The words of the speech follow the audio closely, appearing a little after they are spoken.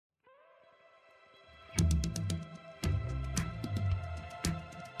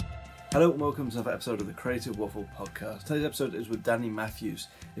Hello and welcome to another episode of the Creative Waffle Podcast. Today's episode is with Danny Matthews.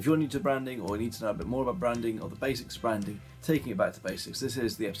 If you're new to branding or need to know a bit more about branding or the basics of branding, taking it back to basics, this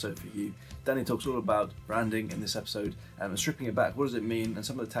is the episode for you. Danny talks all about branding in this episode and stripping it back, what does it mean, and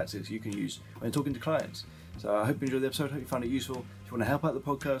some of the tactics you can use when talking to clients. So I hope you enjoyed the episode, hope you found it useful. If you want to help out the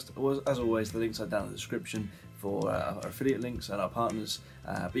podcast, as always, the links are down in the description for our affiliate links and our partners,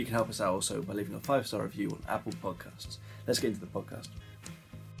 but you can help us out also by leaving a 5-star review on Apple Podcasts. Let's get into the podcast.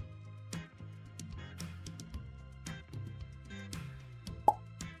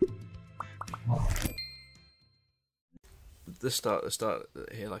 Let's start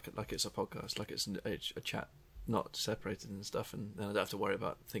here like it's a podcast, like it's a chat, not separated and stuff, and then I don't have to worry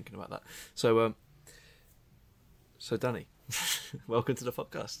about thinking about that. So Danny, welcome to the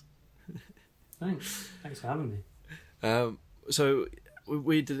podcast. Thanks for having me. So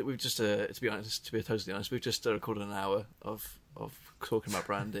we've just to be totally honest, we've just recorded an hour of talking about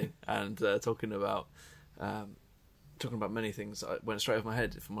branding and talking about many things that went straight over my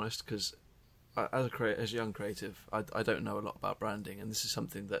head, if I'm honest, because as a young creative, I don't know a lot about branding, and this is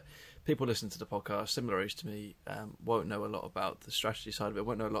something that people listening to the podcast, similar age to me, won't know a lot about the strategy side of it,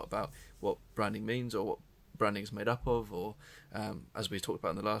 won't know a lot about what branding means or what branding is made up of, or as we talked about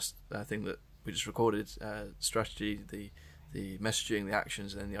in the last thing that we just recorded, strategy, the messaging, the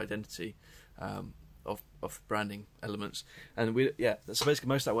actions, and then the identity of branding elements. And so basically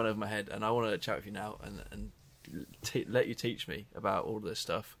most of that went over my head, and I want to chat with you now and let you teach me about all this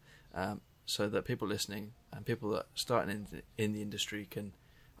stuff. So that people listening and people that are starting in the industry can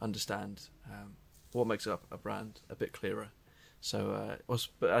understand what makes up a brand a bit clearer. So,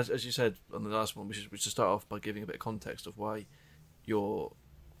 but as you said on the last one, we should start off by giving a bit of context of why you're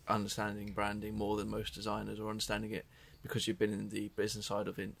understanding branding more than most designers, or understanding it because you've been in the business side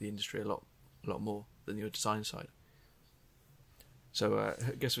of the industry a lot more than your design side. So, I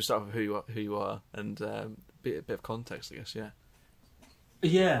guess we start with who you are, and a bit of context, I guess. Yeah.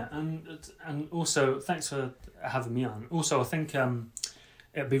 Yeah, and also thanks for having me on. Also, I think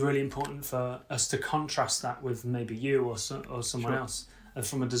it'd be really important for us to contrast that with maybe you or someone else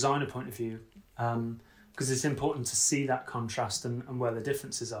from a designer point of view, because it's important to see that contrast and where the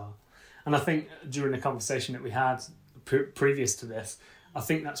differences are. And I think during the conversation that we had previous to this, I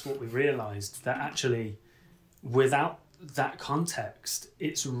think that's what we realised, that actually without that context,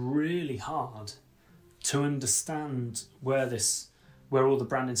 it's really hard to understand where all the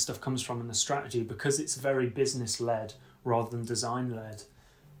branding stuff comes from and the strategy, because it's very business-led rather than design-led. It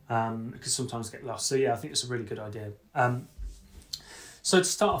can sometimes get lost. So yeah, I think it's a really good idea. So to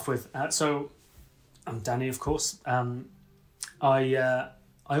start off with, so I'm Danny, of course. I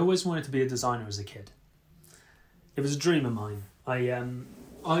always wanted to be a designer as a kid. It was a dream of mine.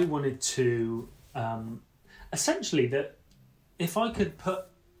 I wanted to, essentially, that if I could put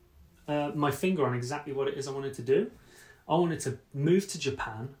my finger on exactly what it is I wanted to do, I wanted to move to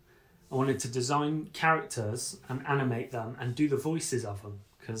Japan. I wanted to design characters and animate them and do the voices of them,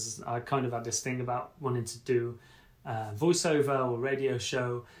 because I kind of had this thing about wanting to do voiceover or radio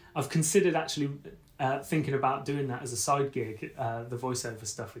show. I've considered actually thinking about doing that as a side gig, the voiceover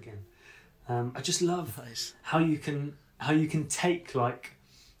stuff again. I just love how you can take like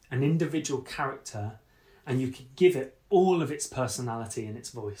an individual character and you can give it all of its personality and its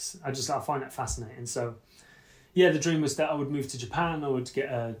voice. I find that fascinating. So yeah, the dream was that I would move to Japan. I would get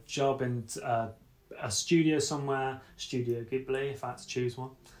a job in a studio somewhere, Studio Ghibli, if I had to choose one.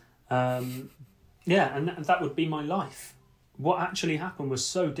 And that would be my life. What actually happened was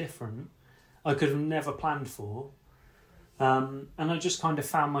so different. I could have never planned for. And I just kind of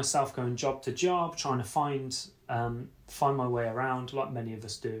found myself going job to job, trying to find my way around, like many of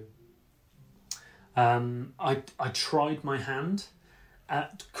us do. I tried my hand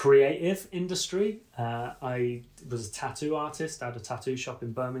at creative industry. I was a tattoo artist. I had a tattoo shop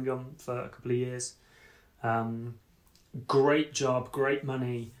in Birmingham for a couple of years. Great job, great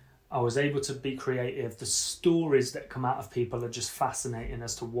money. I was able to be creative. The stories that come out of people are just fascinating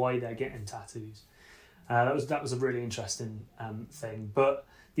as to why they're getting tattoos. That was a really interesting thing. But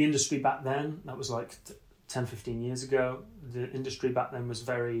the industry back then, that was like 10, 15 years ago, the industry back then was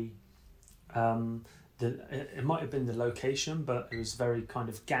very... it might have been the location, but it was very kind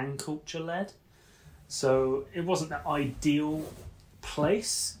of gang culture led. So it wasn't the ideal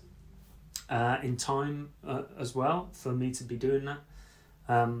place in time as well for me to be doing that.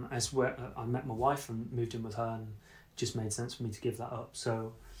 As where I met my wife and moved in with her, and it just made sense for me to give that up.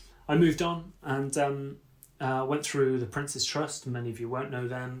 So I moved on and went through the Prince's Trust. Many of you won't know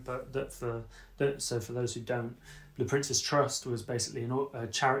them, but for those who don't, the Prince's Trust was basically a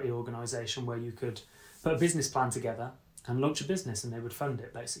charity organisation where you could put a business plan together and launch a business, and they would fund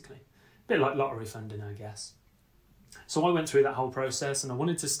it basically. bit like lottery funding, I guess. So I went through that whole process, and I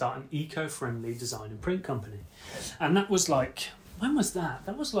wanted to start an eco-friendly design and print company. And that was like, when was that?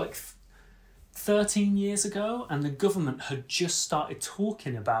 That was like 13 years ago, and the government had just started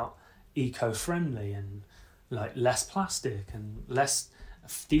talking about eco-friendly and like less plastic and less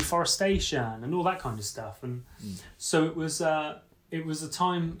deforestation and all that kind of stuff. And so it was a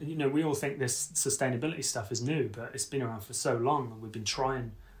time, you know, we all think this sustainability stuff is new, but it's been around for so long, and we've been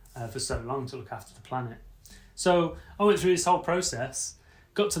trying for so long to look after the planet. So I went through this whole process,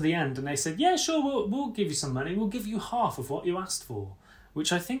 got to the end, and they said, yeah, sure, we'll give you some money. We'll give you half of what you asked for,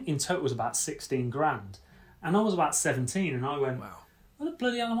 which I think in total was about 16 grand. And I was about 17, and I went, wow, where the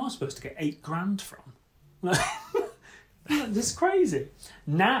bloody hell am I supposed to get 8 grand from? This is crazy.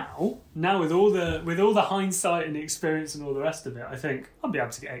 Now with all the hindsight and the experience and all the rest of it, I think I'll be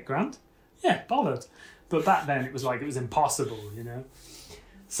able to get 8 grand. Yeah, bothered. But back then it was impossible, you know.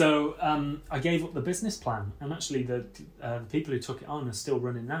 So I gave up the business plan, and actually the people who took it on are still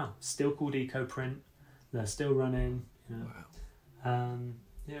running now. Still called EcoPrint. They're still running, you know. Wow.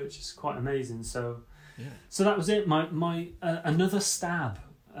 Which is quite amazing. So so that was it. My another stab,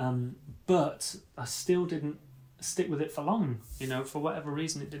 but I still didn't stick with it for long. You know, for whatever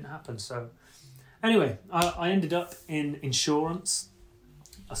reason, it didn't happen. So anyway, I ended up in insurance.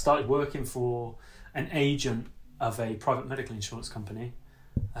 I started working for an agent of a private medical insurance company.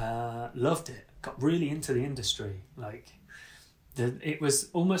 Loved it. Got really into the industry. It was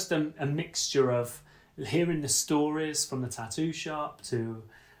almost a mixture of hearing the stories from the tattoo shop to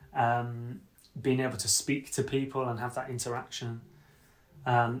being able to speak to people and have that interaction.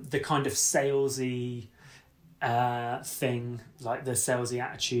 The kind of salesy thing, like the salesy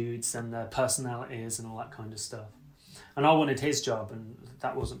attitudes and the personalities and all that kind of stuff. And I wanted his job, and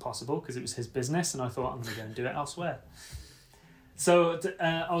that wasn't possible because it was his business, and I thought, I'm going to go and do it elsewhere. So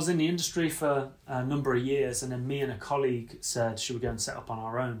I was in the industry for a number of years, and then me and a colleague said, should we go and set up on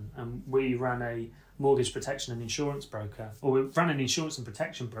our own? And we ran a mortgage protection and insurance broker, or we ran an insurance and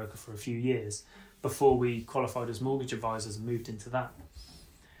protection broker for a few years before we qualified as mortgage advisors and moved into that.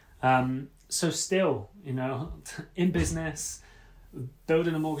 So still, you know, in business,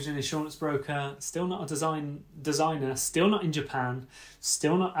 building a mortgage and insurance broker, still not a designer, still not in Japan,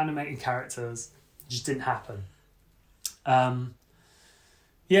 still not animating characters, just didn't happen.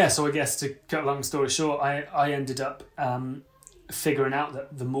 So I guess to cut a long story short, I ended up figuring out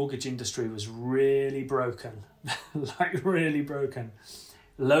that the mortgage industry was really broken, really broken.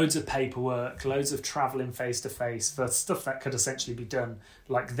 Loads of paperwork, loads of travelling face to face for stuff that could essentially be done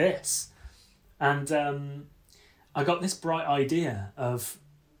like this. And I got this bright idea of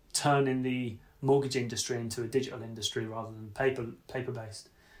turning the mortgage industry into a digital industry rather than paper-based.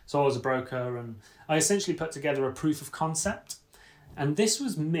 So I was a broker, and I essentially put together a proof of concept. And this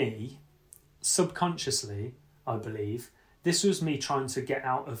was me, subconsciously, I believe, this was me trying to get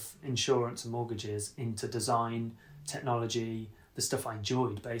out of insurance and mortgages into design, technology, the stuff I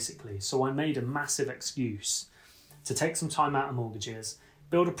enjoyed, basically. So I made a massive excuse to take some time out of mortgages,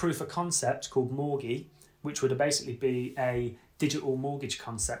 build a proof of concept called Morgie, which would basically be a digital mortgage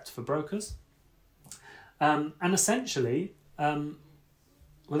concept for brokers. And essentially,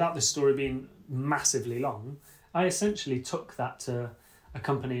 without this story being massively long, I essentially took that to a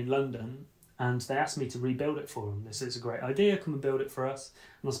company in London, and they asked me to rebuild it for them. They said, it's a great idea, come and build it for us.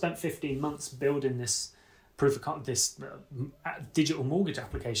 And I spent 15 months building this digital mortgage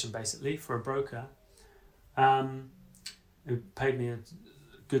application, basically, for a broker who paid me a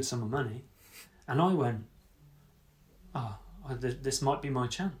good sum of money. And I went, this might be my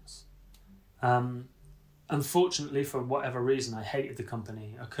chance. Unfortunately, for whatever reason, I hated the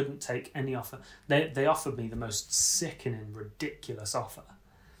company. I couldn't take any offer. They offered me the most sickening, ridiculous offer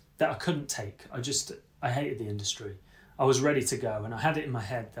that I couldn't take. I hated the industry. I was ready to go, and I had it in my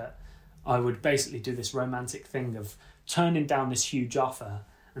head that I would basically do this romantic thing of turning down this huge offer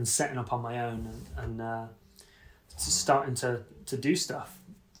and setting up on my own and starting to do stuff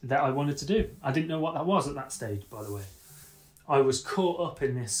that I wanted to do. I didn't know what that was at that stage, by the way. I was caught up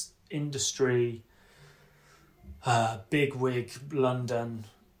in this industry, big wig London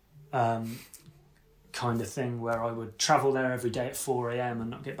kind of thing, where I would travel there every day at 4 a.m. and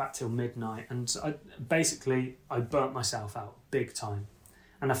not get back till midnight. And I burnt myself out big time.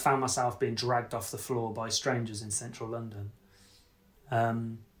 And I found myself being dragged off the floor by strangers in central London.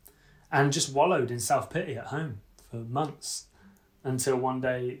 And just wallowed in self-pity at home for months. Until one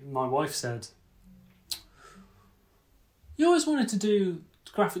day my wife said, you always wanted to do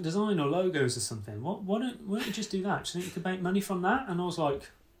graphic design or logos or something. Why don't you just do that? Do you think you could make money from that? And I was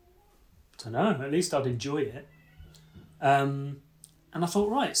like, I don't know, at least I'd enjoy it. I thought,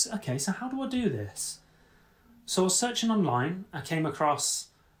 right, okay, so how do I do this? So I was searching online. I came across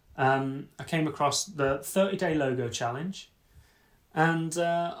the 30-day logo challenge, and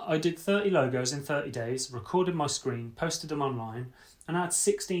I did 30 logos in 30 days, recorded my screen, posted them online, and I had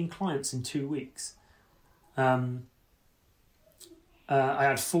 16 clients in 2 weeks. I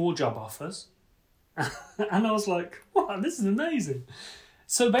had 4 job offers, and I was like, wow, this is amazing.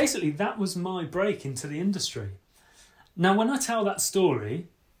 So basically, that was my break into the industry. Now, when I tell that story,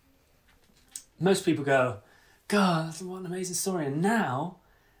 most people go, God, what an amazing story. And now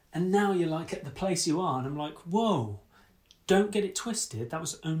you're like at the place you are. And I'm like, whoa, don't get it twisted. That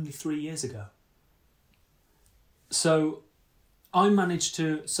was only 3 years ago. So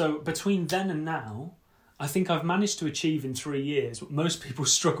between then and now, I think I've managed to achieve in 3 years what most people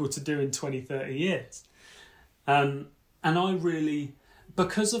struggle to do in 20, 30 years. And I really,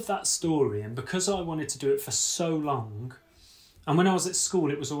 because of that story and because I wanted to do it for so long, and when I was at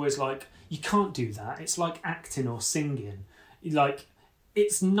school, it was always like, you can't do that. It's like acting or singing. Like,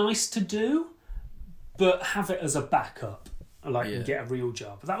 it's nice to do, but have it as a backup, and get a real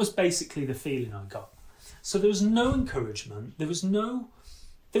job. That was basically the feeling I got. So there was no encouragement. There was no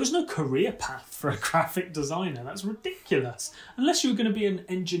career path for a graphic designer. That's ridiculous. Unless you were going to be an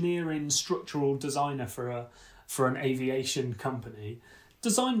engineering structural designer for an aviation company,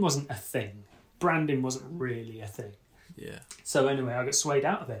 design wasn't a thing. Branding wasn't really a thing. Yeah. So anyway, I got swayed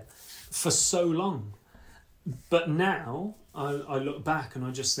out of it for so long. But now I look back and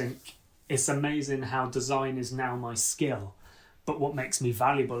I just think it's amazing how design is now my skill. But what makes me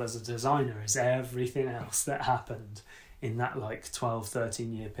valuable as a designer is everything else that happened in that 12,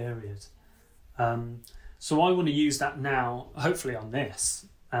 13 year period. So I want to use that now, hopefully on this,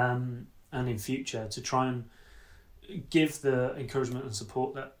 and in future, to try and give the encouragement and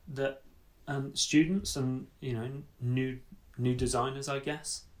support that students and new designers, I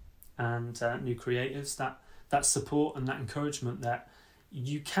guess, and new creatives, that support and that encouragement that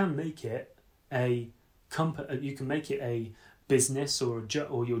you can make it a business or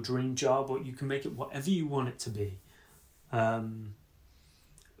or your dream job, or you can make it whatever you want it to be.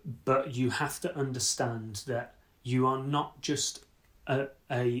 But you have to understand that you are not just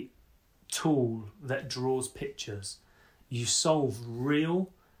a tool that draws pictures. You solve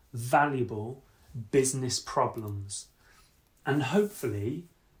real, valuable business problems. And hopefully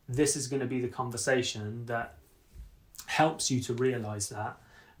this is going to be the conversation that helps you to realise that,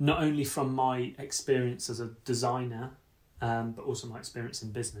 not only from my experience as a designer, but also my experience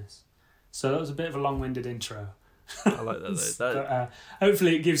in business. So that was a bit of a long-winded intro. I like that though. But,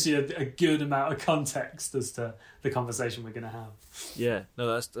 hopefully it gives you a good amount of context as to the conversation we're going to have. Yeah, no,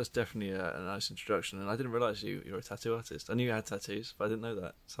 that's definitely a nice introduction. And I didn't realise you're a tattoo artist. I knew you had tattoos, but I didn't know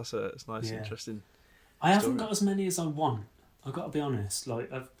that. So it's nice, interesting. I haven't got as many as I want. I've got to be honest. I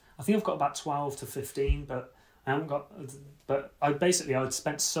think I've got about 12 to 15, but I haven't got. But I'd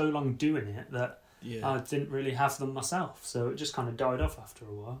spent so long doing it that I didn't really have them myself. So it just kind of died off after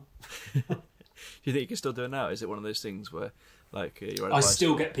a while. Do you think you can still do it now? Is it one of those things where, you're? I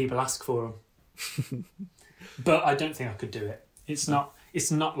still get people ask for them, but I don't think I could do it. It's not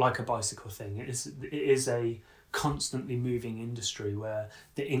like a bicycle thing. It is a constantly moving industry where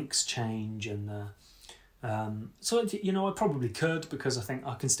the inks change and so I probably could, because I think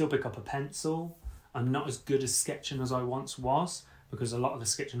I can still pick up a pencil. I'm not as good at sketching as I once was, because a lot of the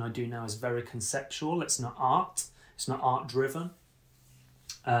sketching I do now is very conceptual. It's not art. It's not art driven.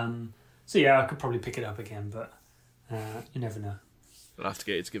 So I could probably pick it up again, but you never know. I'll have to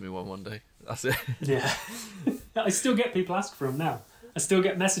get you to give me one day. That's it. Yeah. I still get people ask for them now. I still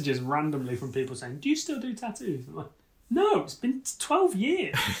get messages randomly from people saying, do you still do tattoos? I'm like, no, it's been 12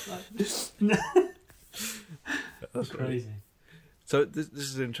 years. That's crazy. So this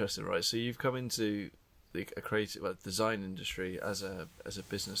is interesting, right? So you've come into a creative design industry as a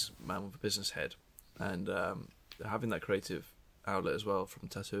businessman with a business head, and having that creative outlet as well from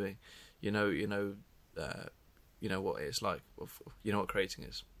tattooing. You know what it's like. You know what creating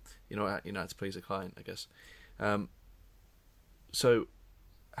is. You know how to please a client, I guess. So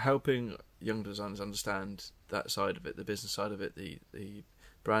helping young designers understand that side of it, the business side of it, the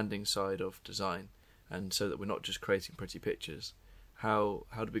branding side of design, and so that we're not just creating pretty pictures. How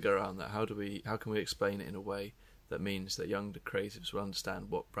do we go around that? How can we explain it in a way that means that young creatives will understand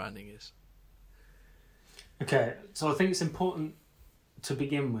what branding is? Okay, so I think it's important to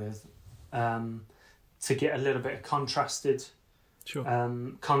begin with, to get a little bit of contrasted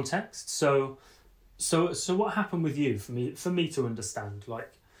context. So what happened with you, for me to understand?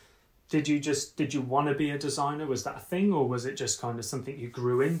 Did you want to be a designer? Was that a thing, or was it just kind of something you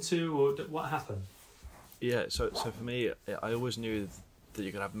grew into, or what happened? Yeah, so for me, I always knew that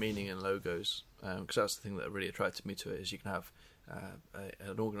you could have meaning in logos, because that's the thing that really attracted me to it. Is you can have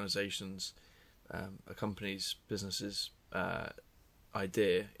an organisation's, a company's, business's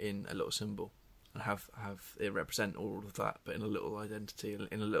idea in a little symbol, and have it represent all of that, but in a little identity,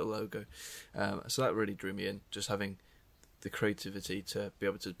 in a little logo. So that really drew me in, just having the creativity to be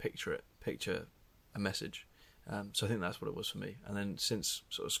able to picture a message. So I think that's what it was for me. And then since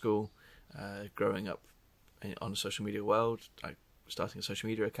sort of school, growing up on the social media world, like starting a social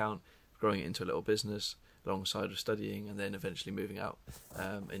media account, growing it into a little business alongside of studying, and then eventually moving out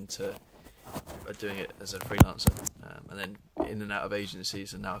into doing it as a freelancer, and then in and out of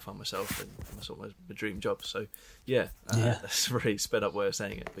agencies, and now I find myself in sort of my dream job. So that's a really sped up way of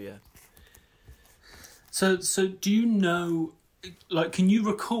saying it, but yeah. So do you know, like, can you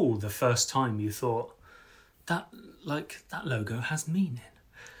recall the first time you thought that logo has meaning?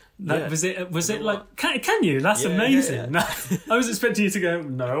 Like, Yeah. was it like, can you? That's amazing. Yeah. I was expecting you to go,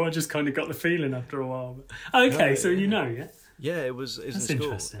 no, I just kind of got the feeling after a while. But, okay, No, so you know, yeah? Yeah, it was That's in school.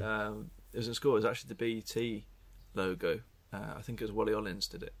 interesting. It was in school. It was actually the BT logo. I think it was Wally Ollins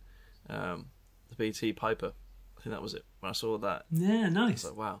did it. The BT Piper. I think that was it. When I saw that, Yeah, I nice.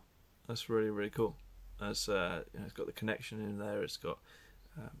 was like, wow, that's really, really cool. It's it's got the connection in there. It's got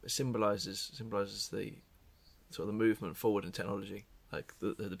it symbolises the sort of the movement forward in technology, like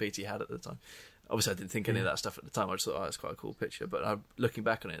the BT had at the time. Obviously, I didn't think any of that stuff at the time. I just thought, oh, it's quite a cool picture. But looking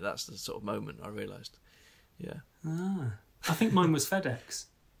back on it, that's the sort of moment I realised. Yeah. I think mine was FedEx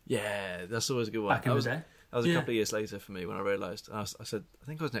Yeah, that's always a good one. back in the day. That was a couple of years later for me when I realised. I said, I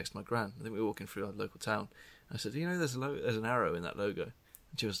think I was next to my gran. I think we were walking through our local town. I said, you know, there's an arrow in that logo.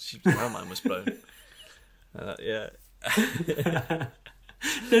 And her mind was blown. Yeah.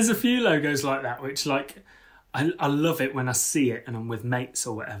 There's a few logos like that, which, like, I love it when I see it and I'm with mates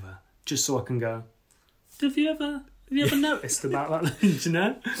or whatever, just so I can go, have you ever noticed about that? Do you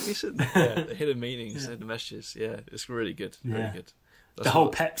know? The hidden meanings and the messages. Yeah, it's really good. Really good. That's the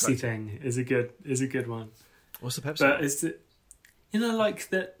whole Pepsi thing is a good one. What's the Pepsi? But is it, you know, like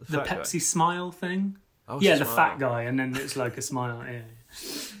the fat Pepsi guy. smile thing? Oh, Yeah, it's the a fat smile. guy, and then it's like a smile.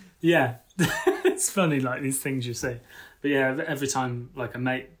 Yeah. It's funny, like, these things you see. But yeah, every time, like, a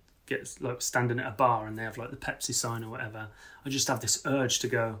mate gets, like, standing at a bar and they have, like, the Pepsi sign or whatever, I just have this urge to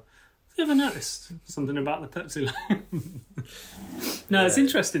go, have you ever noticed something about the Pepsi logo? No, it's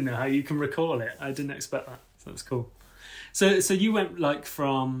interesting though how you can recall it. I didn't expect that. So that's cool. So you went, like,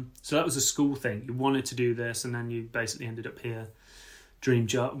 so that was a school thing. You wanted to do this, and then you basically ended up here. Dream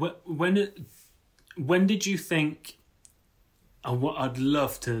job. When did you think, I'd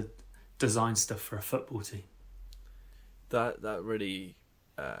love to design stuff for a football team? That really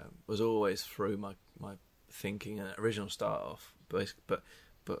was always through my thinking and original start off. But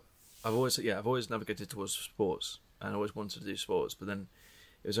I've always navigated towards sports, and I always wanted to do sports. But then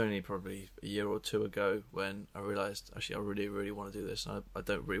it was only probably a year or two ago when I realised, actually, I really, really want to do this. And I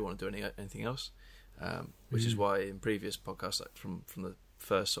don't really want to do anything else, which is why in previous podcasts, like from the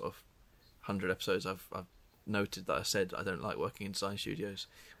first sort of 100 episodes, I've noted that I said I don't like working in design studios,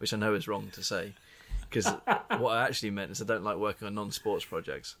 which I know is wrong to say, because what I actually meant is I don't like working on non-sports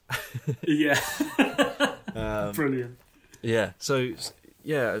projects. Yeah. Brilliant. Yeah. So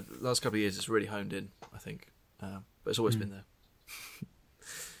yeah, last couple of years it's really honed in, I think, but it's always been there.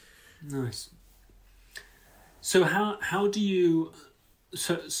 Nice. So how do you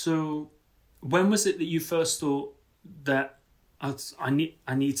so when was it that you first thought that I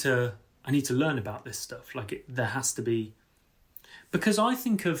need to learn about this stuff? Like, there has to be, because I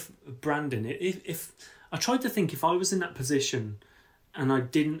think of branding. If I tried to think, if I was in that position and I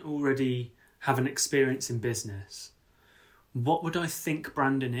didn't already have an experience in business, what would I think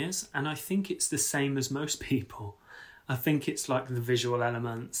branding is? And I think it's the same as most people. I think it's like the visual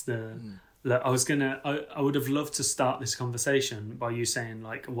elements. I would have loved to start this conversation by you saying,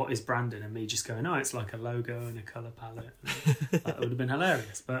 like, what is branding, and me just going, oh, it's like a logo and a colour palette. That would have been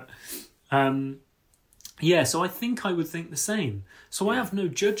hilarious. But so I think I would think the same. So I have no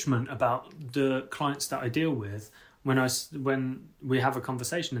judgment about the clients that I deal with when we have a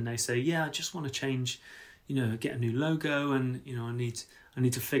conversation and they say, yeah, I just want to change, get a new logo, and I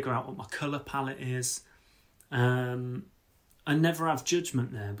need to figure out what my colour palette is. I never have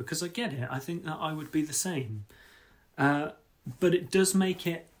judgment there, because I get it. I think that I would be the same. But it does make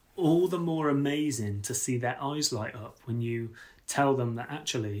it all the more amazing to see their eyes light up when you tell them that,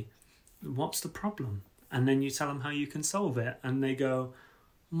 actually, what's the problem? And then you tell them how you can solve it, and they go,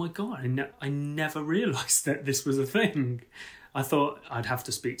 oh my God, I never realised that this was a thing. I thought I'd have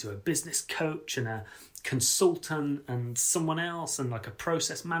to speak to a business coach and a consultant and someone else and, like, a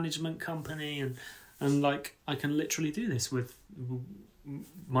process management company, and and like I can literally do this with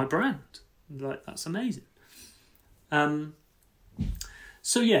my brand. Like that's amazing.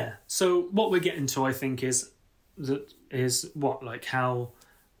 So what we're getting to, I think, is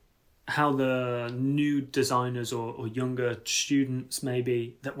how the new designers or younger students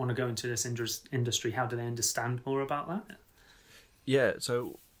maybe that want to go into this industry, how do they understand more about that? Yeah,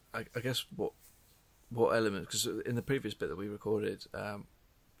 so I guess what elements, because in the previous bit that we recorded,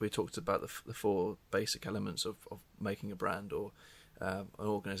 we talked about the four basic elements of making a brand or an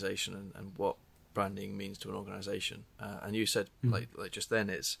organisation and what branding means to an organisation. And you said, like just then,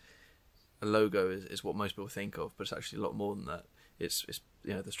 it's a logo is what most people think of, but it's actually a lot more than that. It's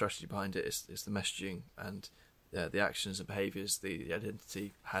the strategy behind it, it's the messaging and the actions and behaviours the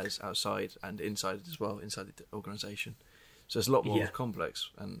identity has outside and inside as well, inside the organisation. So it's a lot more complex,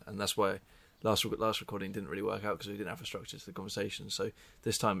 and that's why last recording didn't really work out, because we didn't have a structure to the conversation. So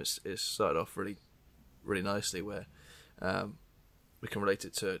this time it's started off really, really nicely, where we can relate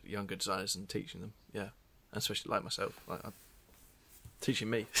it to younger designers and teaching them, and especially like myself, I'm teaching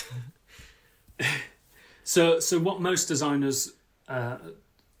me. So what most designers,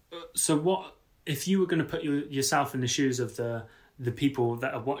 what if you were going to put yourself in the shoes of the people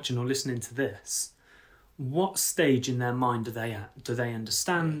that are watching or listening to this, what stage in their mind are they at? Do they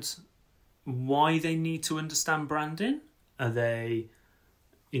understand why they need to understand branding? Are they,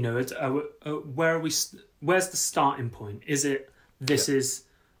 where are we? Where's the starting point? Is it this is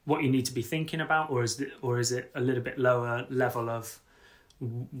what you need to be thinking about, or is it a little bit lower level of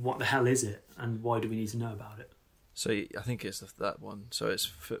what the hell is it and why do we need to know about it? So I think it's that one. So it's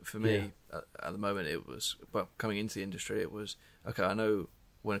for me at the moment, it was, well, coming into the industry, it was, okay, I know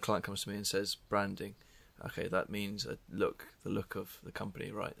when a client comes to me and says branding, okay, that means the look of the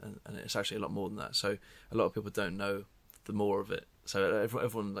company, right? And it's actually a lot more than that. So a lot of people don't know the more of it. So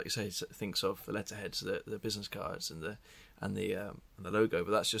everyone, like you say, thinks of the letterheads, the business cards, and the logo,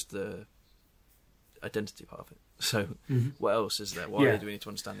 but that's just the identity part of it. So what else is there? Why do we need to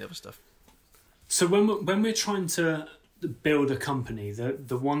understand the other stuff? So when we're trying to build a company,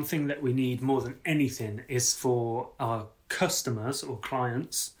 the one thing that we need more than anything is for our customers or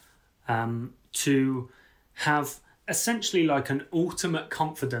clients to have essentially like an ultimate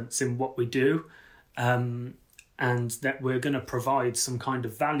confidence in what we do, and that we're going to provide some kind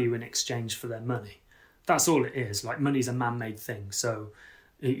of value in exchange for their money. That's all it is. Like, money's a man-made thing, so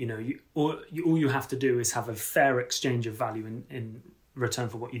all you have to do is have a fair exchange of value in return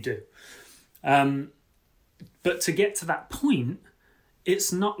for what you do. But to get to that point,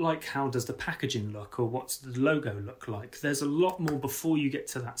 it's not like how does the packaging look or what's the logo look like. There's a lot more before you get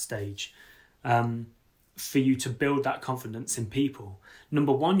to that stage for you to build that confidence in people.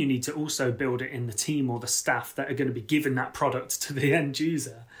 Number one, you need to also build it in the team or the staff that are going to be giving that product to the end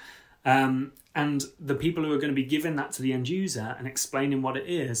user. And the people who are going to be giving that to the end user and explaining what it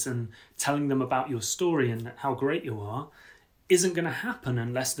is and telling them about your story and how great you are isn't going to happen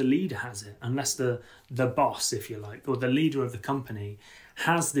unless the leader has it, unless the boss, if you like, or the leader of the company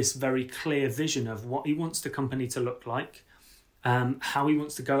has this very clear vision of what he wants the company to look like, how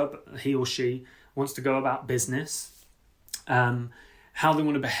he or she wants to go about business, how they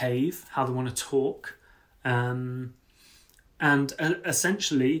want to behave, how they want to talk, and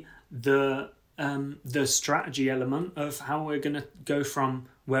essentially the strategy element of how we're going to go from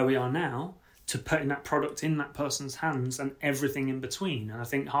where we are now to putting that product in that person's hands and everything in between. And I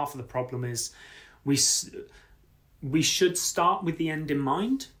think half of the problem is we should start with the end in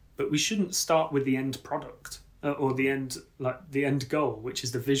mind, but we shouldn't start with the end product or the end goal, which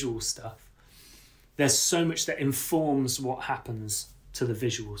is the visual stuff. There's so much that informs what happens to the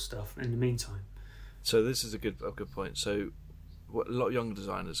visual stuff in the meantime. So this is a good point. So a lot of young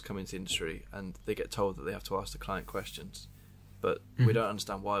designers come into the industry and they get told that they have to ask the client questions, but we don't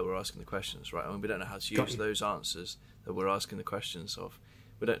understand why we're asking the questions, right? I mean, we don't know how to use those answers that we're asking the questions of.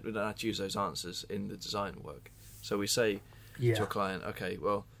 We don't know how to use those answers in the design work. So we say to a client, okay,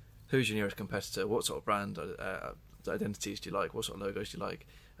 well, who's your nearest competitor? What sort of brand identities do you like? What sort of logos do you like?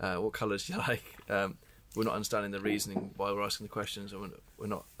 What colours do you like? We're not understanding the reasoning why we're asking the questions, and we're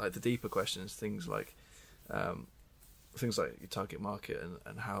not, like, the deeper questions, things like your target market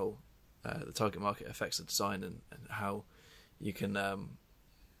and how the target market affects the design and how you can,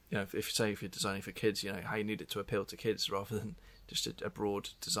 if you're designing for kids, how you need it to appeal to kids rather than just a broad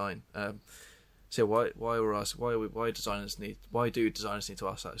design. So why do designers need to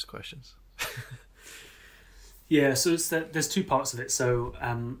ask those questions? Yeah, so there's two parts of it. So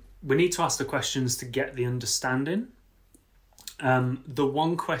we need to ask the questions to get the understanding. The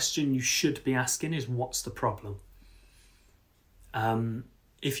one question you should be asking is, what's the problem?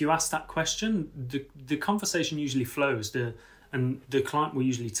 if you ask that question, the conversation usually flows. And the client will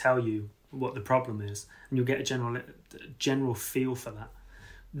usually tell you what the problem is, and you'll get a general feel for that.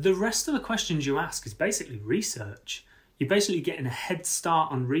 The rest of the questions you ask is basically research. You're basically getting a head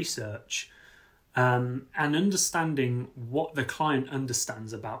start on research, and understanding what the client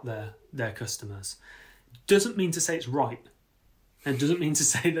understands about their customers. Doesn't mean to say it's right. It doesn't mean to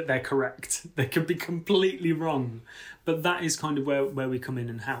say that they're correct. They could be completely wrong. But that is kind of where we come in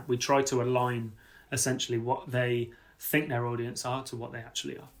and help. We try to align essentially what they think their audience are to what they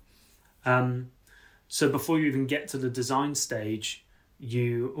actually are. So before you even get to the design stage,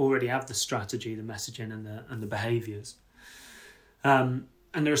 you already have the strategy, the messaging, and the behaviours, and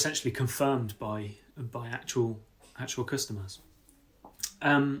they're essentially confirmed by actual customers.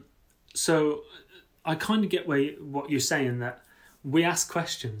 So I kind of get what you're saying, that we ask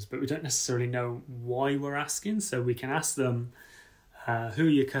questions, but we don't necessarily know why we're asking. So we can ask them, who are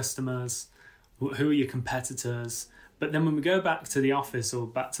your customers, who are your competitors. But then when we go back to the office or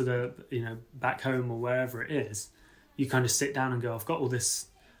back to back home or wherever it is, you kind of sit down and go, I've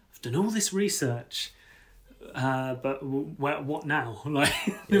done all this research, but what now? Like,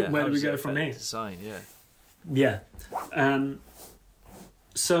 where do we go from here? Design, yeah.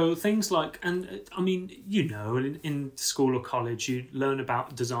 So things like, and I mean, in school or college, you learn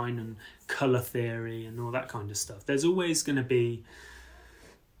about design and colour theory and all that kind of stuff. There's always going to be,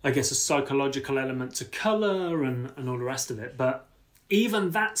 I guess, a psychological element to colour and all the rest of it. But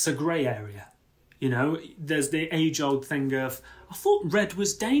even that's a grey area. There's the age-old thing of, I thought red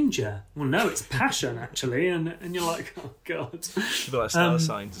was danger. Well, no, it's passion, actually. And you're like, oh, God. It's a bit like star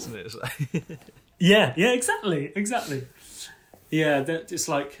signs, isn't it? It's like yeah, exactly. Yeah, it's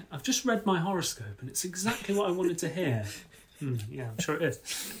like, I've just read my horoscope and it's exactly what I wanted to hear. Yeah, I'm sure it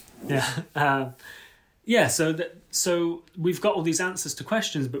is. Yeah. So we've got all these answers to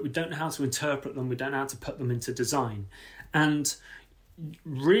questions, but we don't know how to interpret them. We don't know how to put them into design. And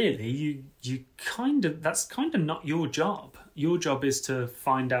really, that's kind of not your job. Your job is to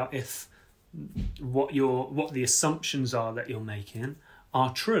find out if what the assumptions are that you're making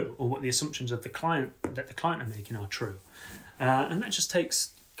are true, or what the assumptions of the client are making are true. And that just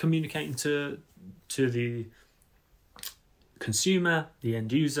takes communicating to the consumer, the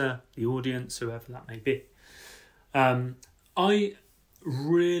end user, the audience, whoever that may be. I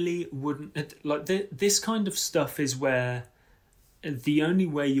really wouldn't like this kind of stuff is where the only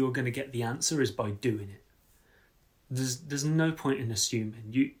way you're going to get the answer is by doing it. There's no point in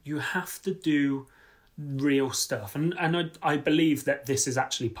assuming. You have to do real stuff, and I believe that this is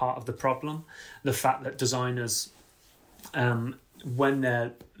actually part of the problem. The fact that designers, when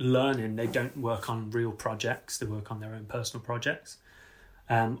they're learning, they don't work on real projects. They work on their own personal projects,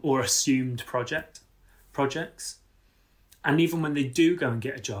 or assumed projects. And even when they do go and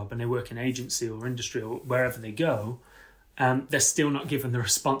get a job and they work in agency or industry or wherever they go, they're still not given the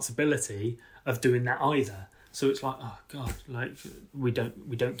responsibility of doing that either. So it's like, oh God, like we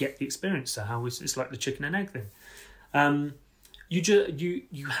don't get the experience. So how it's like the chicken and egg thing.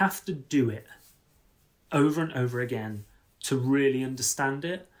 You have to do it over and over again to really understand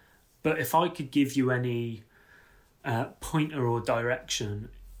it. But if I could give you any pointer or direction,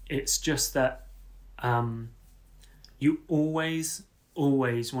 it's just that you always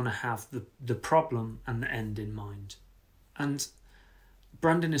want to have the problem and the end in mind. And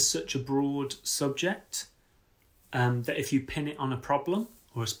branding is such a broad subject that if you pin it on a problem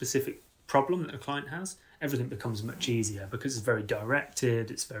or a specific problem that a client has, everything becomes much easier because it's very directed.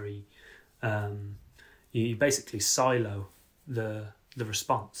 It's very you basically silo the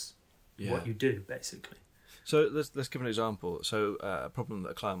response, what you do basically. So let's give an example. So a problem that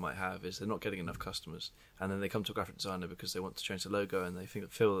a client might have is they're not getting enough customers, and then they come to a graphic designer because they want to change the logo, and they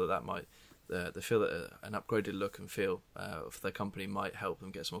feel that might they feel that an upgraded look and feel for their company might help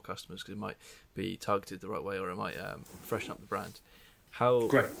them get some more customers because it might be targeted the right way, or it might freshen up the brand.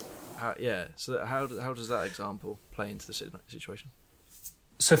 Great. So how does that example play into the situation?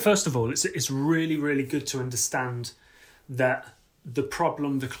 So first of all, it's really, really good to understand that the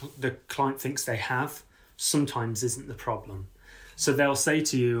problem the client thinks they have sometimes isn't the problem. So they'll say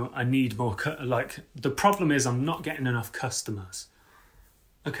to you, I need more, the problem is I'm not getting enough customers.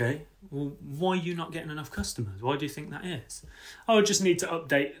 Okay, well, why are you not getting enough customers? Why do you think that is? Oh, I just need to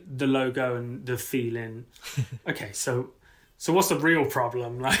update the logo and the feeling. Okay, so what's the real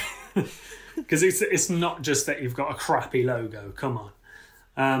problem? Like, because it's not just that you've got a crappy logo. Come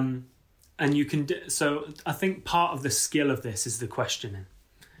on, and you can. So I think part of the skill of this is the questioning.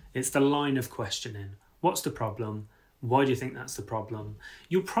 It's the line of questioning. What's the problem? Why do you think that's the problem?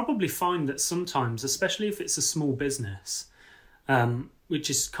 You'll probably find that sometimes, especially if it's a small business, which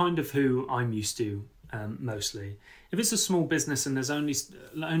is kind of who I'm used to mostly. If it's a small business and there's only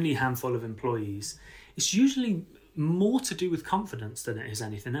a handful of employees, it's usually more to do with confidence than it is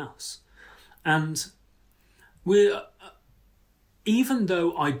anything else. And even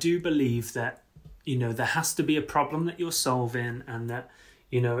though I do believe that, there has to be a problem that you're solving, and that,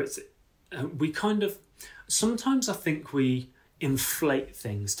 sometimes I think we inflate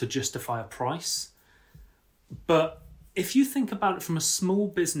things to justify a price. But if you think about it from a small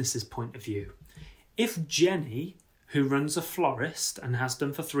business's point of view, if Jenny, who runs a florist and has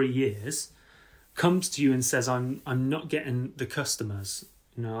done for 3 years, comes to you and says, I'm not getting the customers,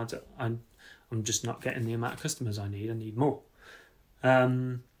 I'm just not getting the amount of customers I need more.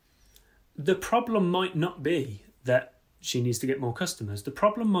 The problem might not be that she needs to get more customers. The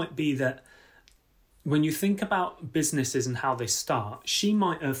problem might be that when you think about businesses and how they start, she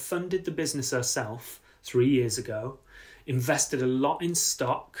might have funded the business herself 3 years ago, invested a lot in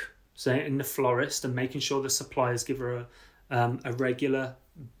stock, say in the florist, and making sure the suppliers give her a regular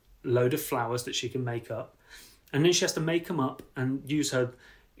load of flowers that she can make up. And then she has to make them up and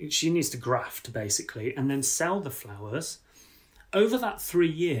she needs to graft basically, and then sell the flowers. Over that 3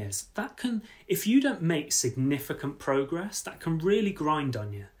 years, if you don't make significant progress, that can really grind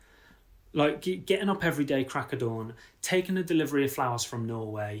on you. Like getting up every day, crack of dawn, taking a delivery of flowers from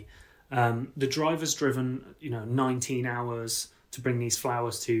Norway. The driver's driven, 19 hours to bring these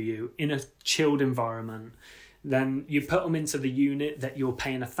flowers to you in a chilled environment. Then you put them into the unit that you're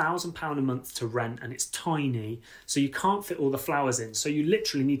paying £1,000 a month to rent, and it's tiny, so you can't fit all the flowers in. So you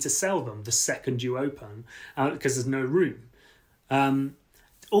literally need to sell them the second you open because there's no room.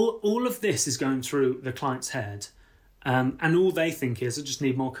 All of this is going through the client's head. And all they think is, I just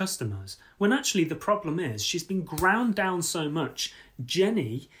need more customers. When actually the problem is she's been ground down so much,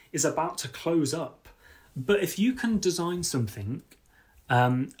 Jenny is about to close up. But if you can design something,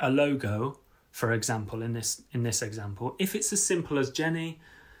 a logo, for example, in this example, if it's as simple as, Jenny,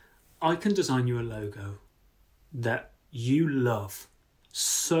 I can design you a logo that you love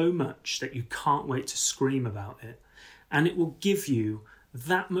so much that you can't wait to scream about it. And it will give you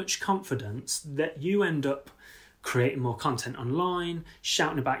that much confidence that you end up creating more content online,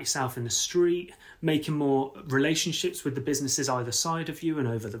 shouting about yourself in the street, making more relationships with the businesses either side of you and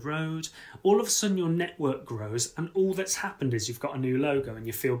over the road. All of a sudden your network grows, and all that's happened is you've got a new logo and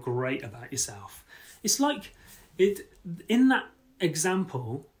you feel great about yourself. It's like in that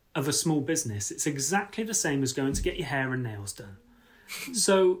example of a small business, it's exactly the same as going to get your hair and nails done.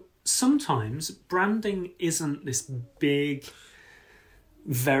 So sometimes branding isn't this big,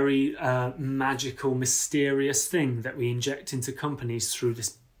 very magical, mysterious thing that we inject into companies through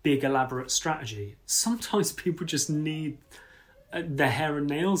this big, elaborate strategy. Sometimes people just need their hair and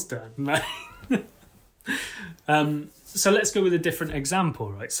nails done. So let's go with a different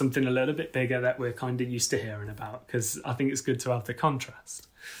example, right? Something a little bit bigger that we're kind of used to hearing about, because I think it's good to have the contrast.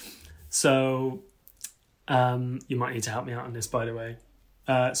 So you might need to help me out on this, by the way.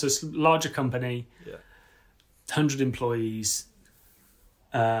 So it's a larger company, 100 employees.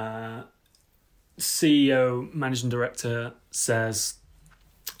 CEO, managing director says,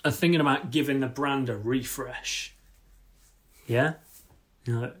 I'm thinking about giving the brand a refresh. Yeah?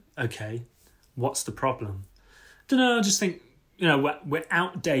 Okay, what's the problem? Don't know, I just think, we're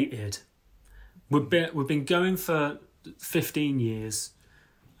outdated. We've been going for 15 years.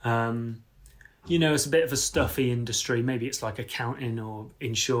 It's a bit of a stuffy industry. Maybe it's like accounting or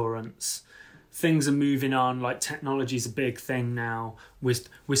insurance. Things are moving on, like technology's a big thing now. We're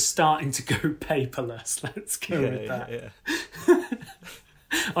starting to go paperless. Let's go with that. Yeah.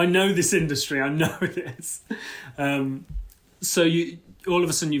 I know this industry, I know this. So all of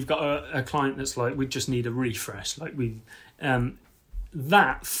a sudden you've got a client that's like, we just need a refresh.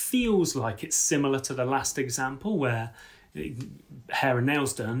 That feels like it's similar to the last example where hair and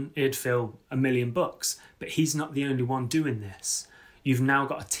nails done, it'd feel $1 million, but he's not the only one doing this. You've now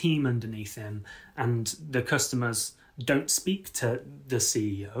got a team underneath him, and the customers don't speak to the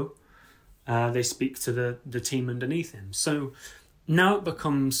CEO. They speak to the team underneath him. So now it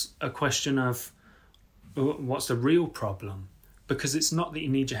becomes a question of what's the real problem? Because it's not that you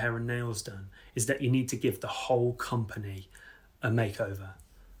need your hair and nails done, it's that you need to give the whole company a makeover.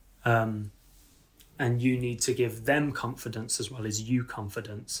 And you need to give them confidence as well as you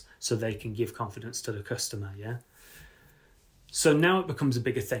confidence, so they can give confidence to the customer, yeah? So now it becomes a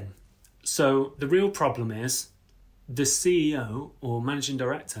bigger thing. So the real problem is the CEO or managing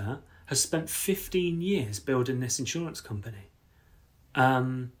director has spent 15 years building this insurance company.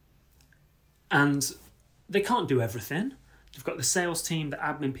 And they can't do everything. They've got the sales team, the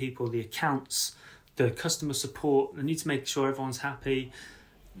admin people, the accounts, the customer support. They need to make sure everyone's happy.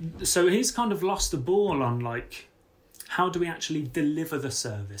 So he's kind of lost the ball on like, how do we actually deliver the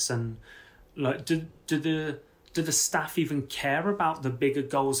service, and like do the staff even care about the bigger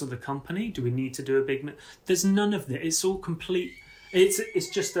goals of the company? Do we need to do a big? There's none of that. It's all complete. It's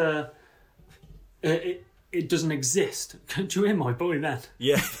just it doesn't exist. Do you hear my boy then?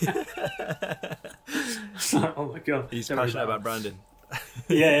 Yeah. Oh my god, he's passionate about branding.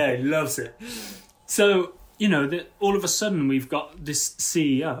 yeah, he loves it. So all of a sudden we've got this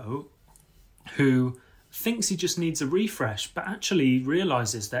CEO who thinks he just needs a refresh, but actually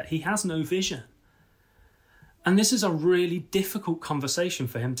realizes that he has no vision. And this is a really difficult conversation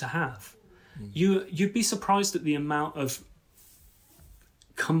for him to have. You'd be surprised at the amount of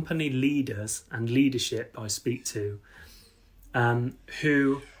company leaders and leadership I speak to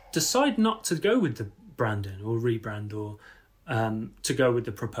who decide not to go with the branding or rebrand or to go with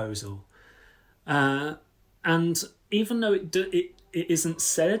the proposal. And even though it isn't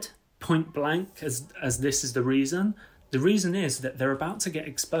said point blank as this is the reason is that they're about to get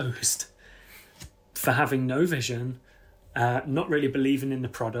exposed for having no vision, not really believing in the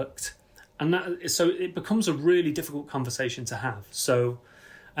product, and so it becomes a really difficult conversation to have. So,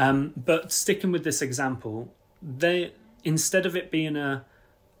 but sticking with this example, they, instead of it being a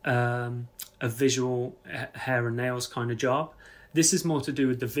visual hair and nails kind of job, this is more to do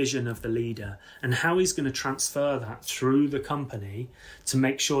with the vision of the leader and how he's going to transfer that through the company to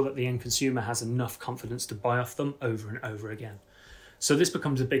make sure that the end consumer has enough confidence to buy off them over and over again. So this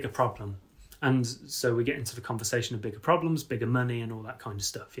becomes a bigger problem. And so we get into the conversation of bigger problems, bigger money and all that kind of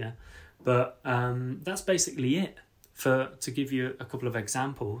stuff, yeah? But that's basically it, to give you a couple of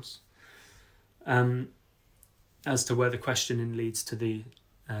examples as to where the questioning leads to the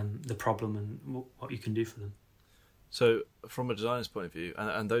problem and what you can do for them. So from a designer's point of view,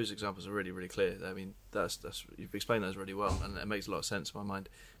 and those examples are really, really clear. I mean, that's you've explained those really well, and it makes a lot of sense in my mind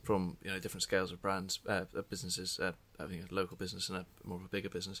from different scales of brands, businesses, having a local business and a more of a bigger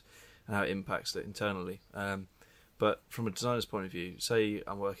business, and how it impacts it internally. But from a designer's point of view, say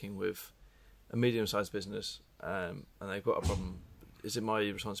I'm working with a medium-sized business and they've got a problem. Is it my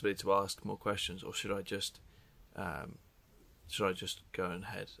responsibility to ask more questions, or should I just go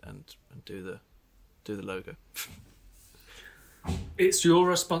ahead and do the logo? It's your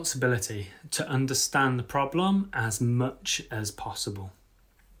responsibility to understand the problem as much as possible.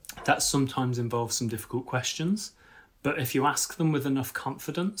 That sometimes involves some difficult questions, but if you ask them with enough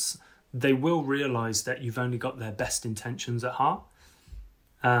confidence, they will realise that you've only got their best intentions at heart.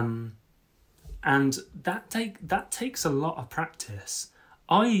 And that takes a lot of practice.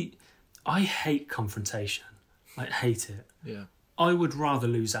 I hate confrontation. I hate it. Yeah. I would rather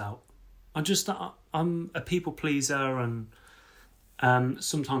lose out. I'm a people pleaser, and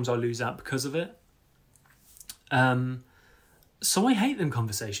sometimes I lose out because of it. So I hate them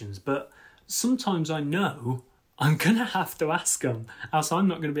conversations, but sometimes I know I'm going to have to ask them, else I'm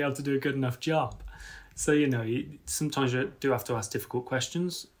not going to be able to do a good enough job. So, sometimes you do have to ask difficult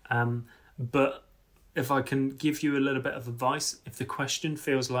questions. But if I can give you a little bit of advice, if the question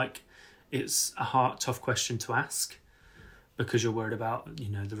feels like it's a tough question to ask, because you're worried about,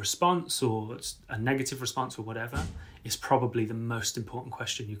 the response, or it's a negative response or whatever, it's probably the most important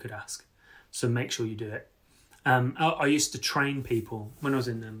question you could ask. So make sure you do it. I used to train people when I was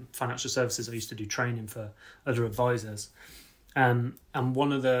in financial services. I used to do training for other advisors. And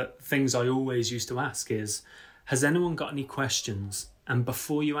one of the things I always used to ask is, has anyone got any questions? And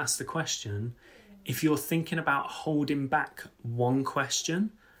before you ask the question, if you're thinking about holding back one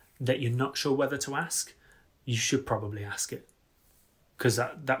question that you're not sure whether to ask, you should probably ask it, because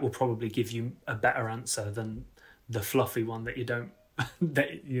that will probably give you a better answer than the fluffy one that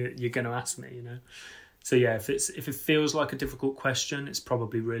you're going to ask me. So yeah, if it feels like a difficult question, it's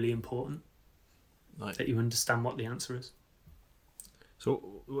probably really important that you understand what the answer is.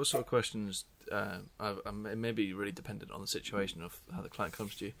 So what sort of questions? It may be really dependent on the situation of how the client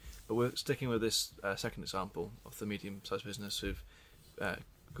comes to you, but we're sticking with this second example of the medium-sized business who've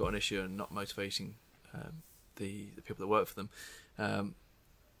got an issue and not motivating the people that work for them.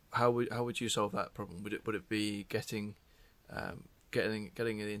 How would you solve that problem? Would it be getting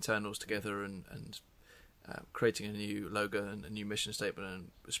the internals together and creating a new logo and a new mission statement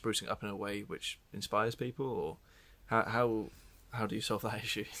and sprucing it up in a way which inspires people, or how do you solve that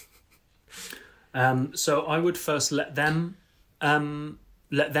issue? So I would first let them come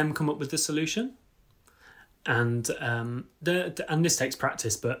up with the solution, and this takes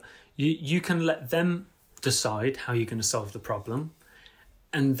practice, but you can let them decide how you're going to solve the problem,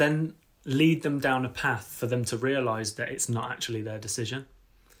 and then lead them down a path for them to realise that it's not actually their decision.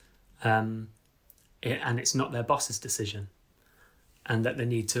 and it's not their boss's decision, and that they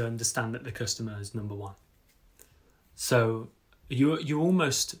need to understand that the customer is number one. So you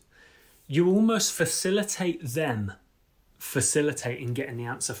almost facilitate them facilitating getting the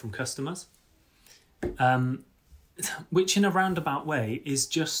answer from customers, which in a roundabout way is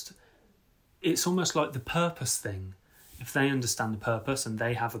just, it's almost like the purpose thing. If they understand the purpose and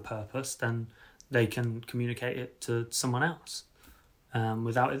they have a purpose, then they can communicate it to someone else.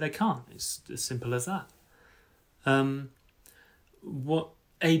 Without it, they can't. It's as simple as that. What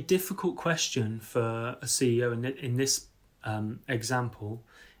a difficult question for a CEO in this example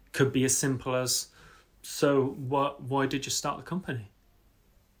could be as simple as, so why did you start the company?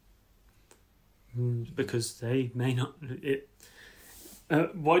 Because they may not...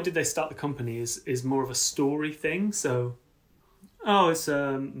 why did they start the company is more of a story thing. So, it's...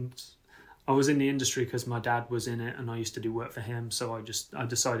 I was in the industry because my dad was in it and I used to do work for him. So I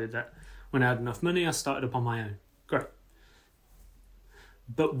decided that when I had enough money, I started up on my own. Great.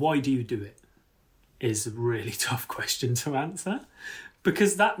 But why do you do it? Is a really tough question to answer,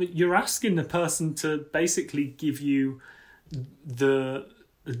 because that you're asking the person to basically give you their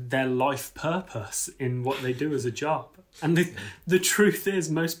life purpose in what they do as a job. And the truth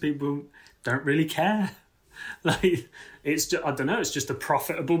is, most people don't really care. Like, it's just, I don't know, it's just a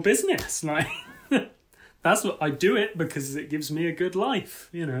profitable business. Like, that's what I do it because it gives me a good life,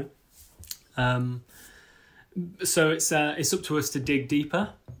 you know. So it's up to us to dig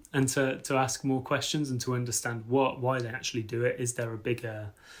deeper and to ask more questions and to understand why they actually do it. Is there a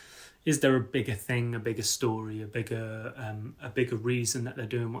bigger thing, a bigger story, a bigger reason that they're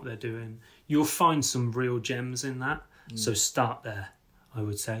doing what they're doing? You'll find some real gems in that. So start there, I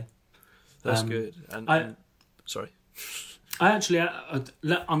would say. That's good. And sorry. I'm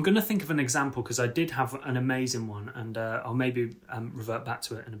going to think of an example because I did have an amazing one, and I'll maybe revert back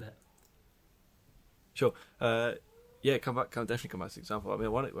to it in a bit. Sure. Definitely come back to the example. I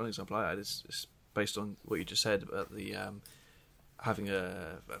mean, one example I had is based on what you just said about the having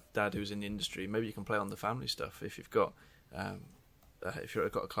a dad who's in the industry. Maybe you can play on the family stuff if you've got if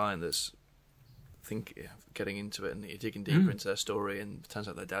you've got a client that's getting into it and you're digging deeper into their story, and it turns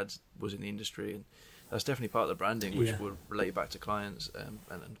out their dad was in the industry, and that's definitely part of the branding, which will relate back to clients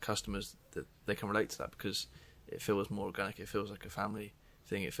and customers, that they can relate to that because it feels more organic. It feels like a family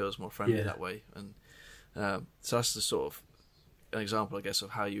thing. It feels more friendly that way, and so that's the sort of an example, I guess,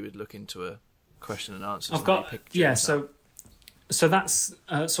 of how you would look into a question and answer. So that's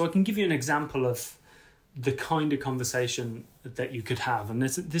so I can give you an example of the kind of conversation that you could have, and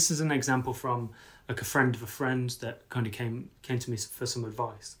this is an example from like a friend of a friend that kind of came to me for some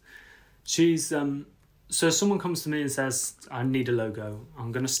advice. She's so someone comes to me and says, I need a logo,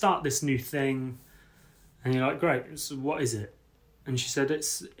 I'm going to start this new thing, and you're like, great, so what is it? And she said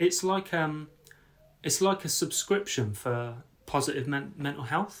it's like a subscription for positive mental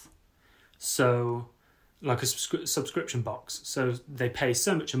health. So like a subscription box. So they pay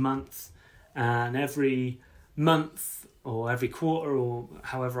so much a month, and every month or every quarter or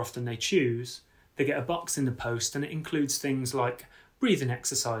however often they choose, they get a box in the post, and it includes things like breathing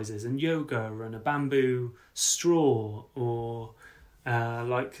exercises and yoga and a bamboo straw, or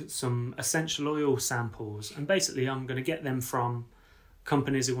like some essential oil samples. And basically I'm going to get them from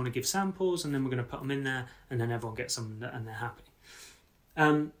companies who want to give samples, and then we're going to put them in there, and then everyone gets them and they're happy.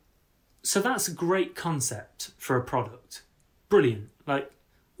 So that's a great concept for a product. Brilliant. Like,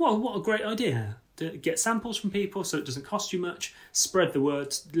 what a great idea. To get samples from people so it doesn't cost you much, spread the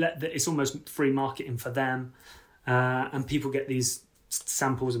word, it's almost free marketing for them, and people get these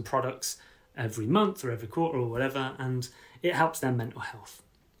samples and products every month or every quarter or whatever, and it helps their mental health.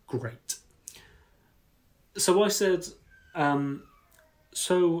 Great. So I said,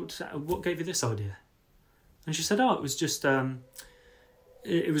 so what gave you this idea? And she said, it was just,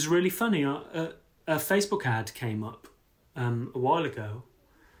 it was really funny. A Facebook ad came up a while ago,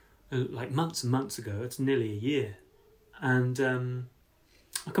 like months and months ago. It's nearly a year, and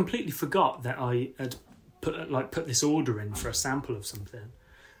I completely forgot that I had put this order in for a sample of something,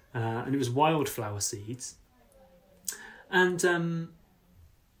 and it was wildflower seeds. And and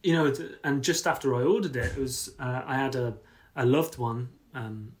just after I ordered it, I had a loved one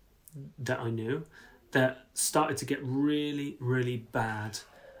that I knew that started to get really, really bad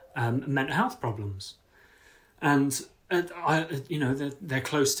mental health problems, and they're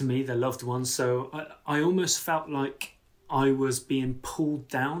close to me, they're loved ones, so I almost felt like I was being pulled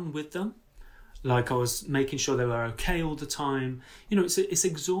down with them, like I was making sure they were okay all the time. It's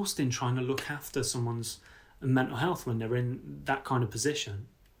exhausting trying to look after someone's mental health when they're in that kind of position.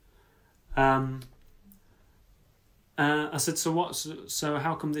 And I said, so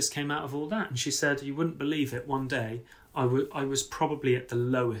how come this came out of all that? And she said, you wouldn't believe it, one day I was probably at the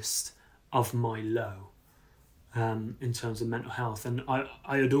lowest of my low in terms of mental health. And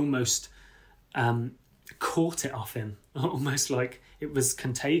I had almost caught it off him, almost like it was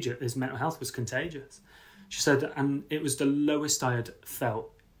contagious. His mental health was contagious. She said, and it was the lowest I had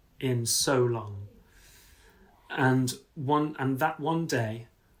felt in so long. And that one day,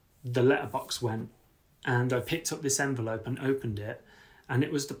 the letterbox went, and I picked up this envelope and opened it, and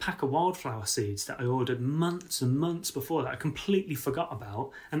it was the pack of wildflower seeds that I ordered months and months before that I completely forgot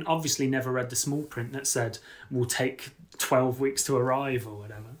about, and obviously never read the small print that said, will take 12 weeks to arrive or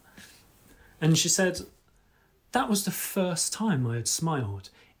whatever. And she said, that was the first time I had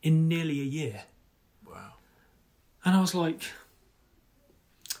smiled in nearly a year. Wow. And I was like,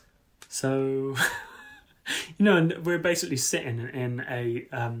 so... and we're basically sitting in a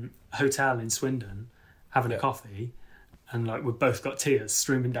hotel in Swindon having a coffee, and like we've both got tears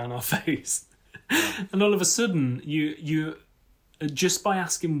streaming down our face. And all of a sudden, you just by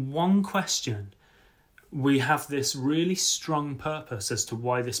asking one question, we have this really strong purpose as to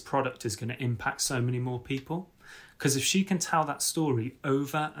why this product is going to impact so many more people. Because if she can tell that story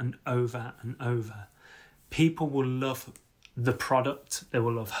over and over and over, people will love the product, they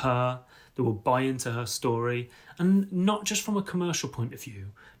will love her, they will buy into her story, and not just from a commercial point of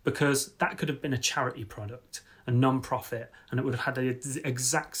view, because that could have been a charity product, a non-profit, and it would have had the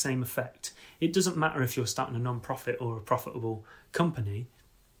exact same effect. It doesn't matter if you're starting a non-profit or a profitable company,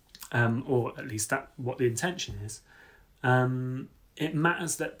 or at least that's what the intention is. It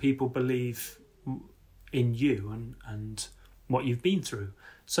matters that people believe in you and what you've been through.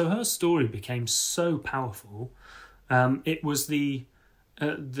 So her story became so powerful. It was the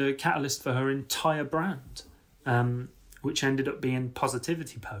catalyst for her entire brand, which ended up being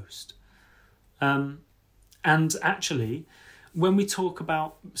Positivity Post. And actually, when we talk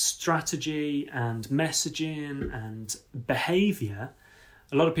about strategy and messaging and behaviour,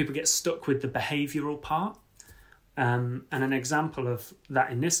 a lot of people get stuck with the behavioural part. And an example of that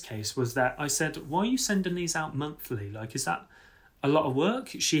in this case was that I said, why are you sending these out monthly? Like, is that a lot of work?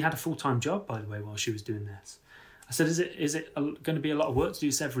 She had a full-time job, by the way, while she was doing this. I said, is it going to be a lot of work to do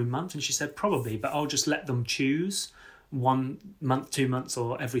this every month? And she said, probably, but I'll just let them choose 1 month, 2 months,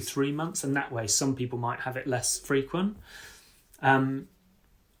 or every 3 months. And that way, some people might have it less frequent.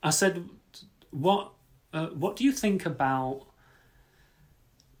 I said, what do you think about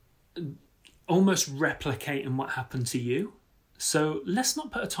almost replicating what happened to you? So let's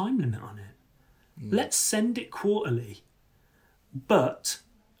not put a time limit on it. Let's send it quarterly, but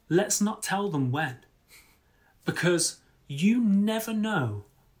let's not tell them when. Because you never know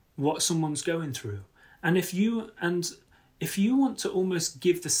what someone's going through. And if you want to almost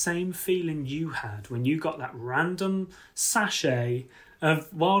give the same feeling you had when you got that random sachet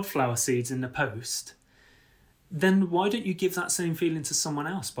of wildflower seeds in the post, then why don't you give that same feeling to someone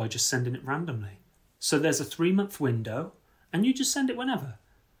else by just sending it randomly? So there's a 3-month window, and you just send it whenever.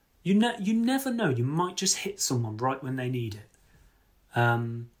 You never know. You might just hit someone right when they need it.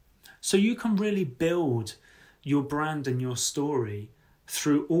 So you can really build your brand and your story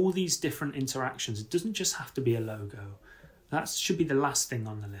through all these different interactions. It doesn't just have to be a logo. That should be the last thing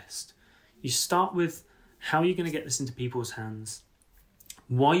on the list. You start with how you're going to get this into people's hands,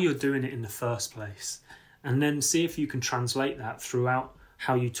 why you're doing it in the first place, and then see if you can translate that throughout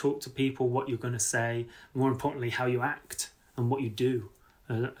how you talk to people, what you're going to say, more importantly, how you act and what you do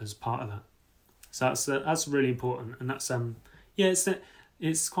as part of that. So that's really important, and that's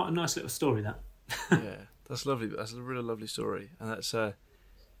it's quite a nice little story, that. Yeah, that's lovely. That's a really lovely story, and that's a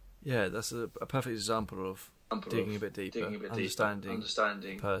perfect example of digging a bit deeper, understanding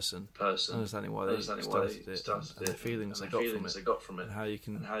person, understanding why they started it, and the feelings they got from it, and how you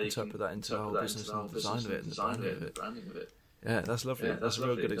can interpret that into the whole business and the design of it and the branding of it. Yeah, that's lovely. That's a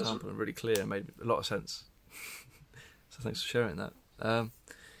real good example and really clear and made a lot of sense. So thanks for sharing that.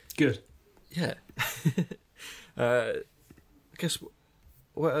 Good. Yeah. I guess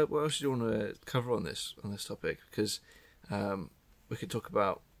what else do you want to cover on this topic? Because we could talk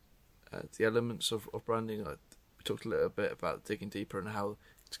about the elements of branding. We talked a little bit about digging deeper and how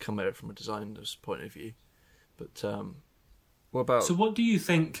to come at it from a designer's point of view. But what about? So what do you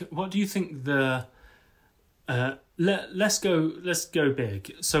think? What do you think the? Let's go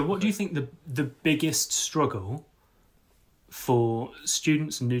big. So what do you think the biggest struggle for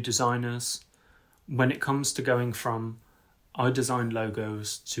students and new designers when it comes to going from I design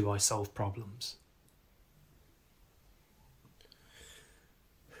logos to I solve problems?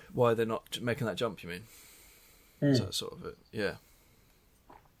 Why they're not making that jump, you mean? Is that sort of it? Yeah.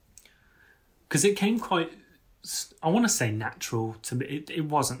 Because it came quite I want to say natural to me. It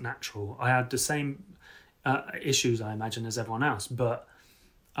wasn't natural. I had the same issues, I imagine, as everyone else, but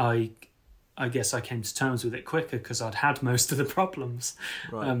I guess I came to terms with it quicker because I'd had most of the problems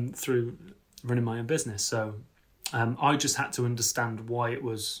through running my own business. So I just had to understand why it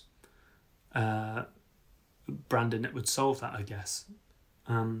was branding that would solve that, I guess.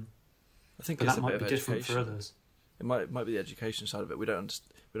 I think but it's that a might bit be of different education. for others. It might be the education side of it. We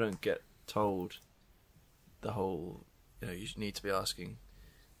don't get told the whole. You need to be asking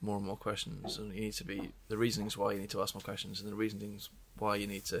more and more questions, and you need to be the reasonings why you need to ask more questions, and the reasonings why you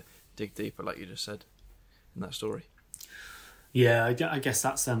need to dig deeper, like you just said in that story. Yeah, I guess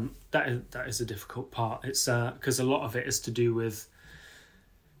that's that is a difficult part. It's because a lot of it is to do with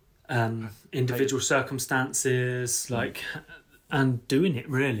individual circumstances, like, and doing it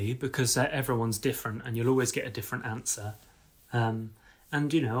really, because everyone's different, and you'll always get a different answer. And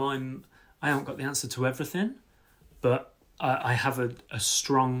I haven't got the answer to everything, but I have a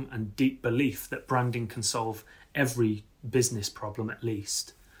strong and deep belief that branding can solve every business problem at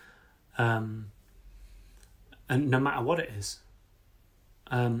least. And no matter what it is.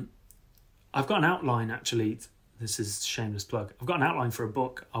 I've got an outline, actually. This is a shameless plug. I've got an outline for a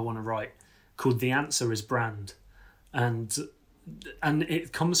book I want to write called The Answer is Brand. And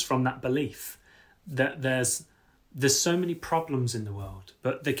it comes from that belief that there's so many problems in the world,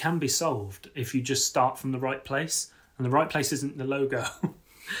 but they can be solved if you just start from the right place. And the right place isn't the logo.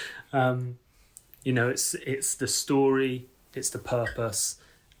 It's the story, it's the purpose,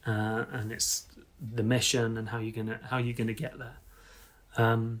 and it's the mission, and how you're gonna get there.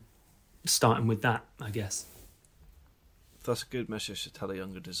 Starting with that, I guess. That's a good message to tell a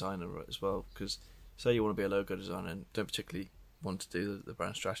younger designer as well, because say you want to be a logo designer and don't particularly want to do the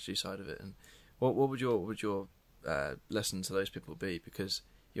brand strategy side of it, and what would your lesson to those people be? Because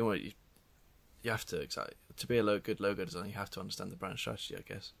you have to, exactly, to be a good logo designer, you have to understand the brand strategy, I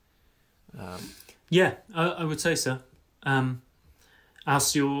guess. Yeah, I would say so.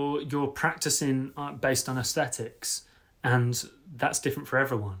 As you're practicing based on aesthetics, and that's different for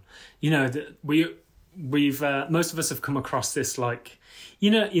everyone. We've most of us have come across this, like,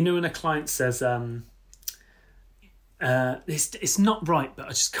 when a client says, it's not right, but I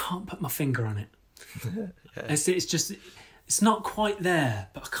just can't put my finger on it. Yeah. It's not quite there,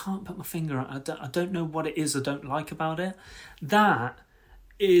 but I can't put my finger on it. I don't know what it is I don't like about it. That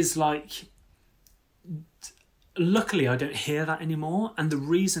is like, luckily I don't hear that anymore. And the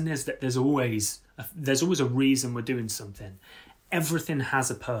reason is that there's always a reason we're doing something. Everything has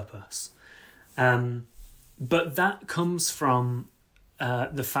a purpose. But that comes from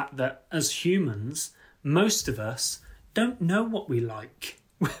the fact that as humans, most of us don't know what we like.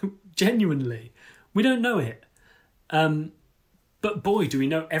 Genuinely. We don't know it. But boy, do we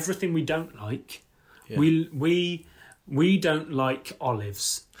know everything we don't like. Yeah. We don't like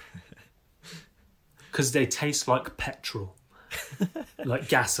olives because they taste like petrol, like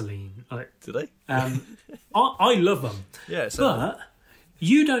gasoline. Do they? I love them. Yeah, but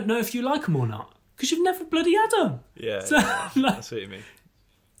you don't know if you like them or not because you've never bloody had them. Yeah, so, that's what you mean.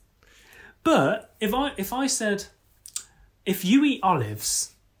 But if I said, if you eat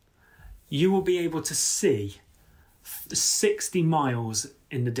olives, you will be able to see 60 miles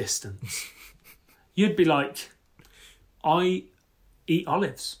in the distance. You'd be like, I eat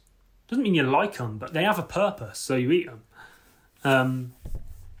olives. Doesn't mean you like them, but they have a purpose, so you eat them.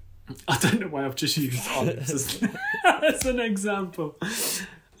 I don't know why I've just used olives as an example.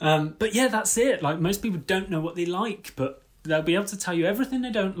 But yeah, that's it. Like, most people don't know what they like, but they'll be able to tell you everything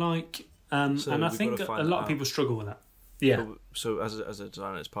they don't like. And I think a lot of people struggle with that. Yeah. So as a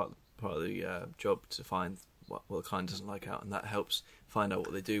designer, it's part of the job to find what the client doesn't like out, and that helps find out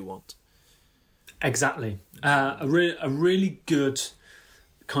what they do want. Exactly. A really good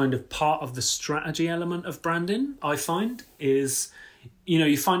kind of part of the strategy element of branding, I find, is,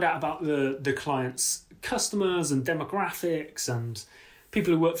 you find out about the client's customers and demographics and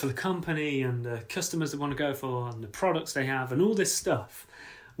people who work for the company and the customers they want to go for and the products they have and all this stuff.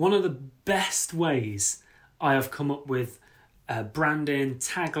 One of the best ways I have come up with branding,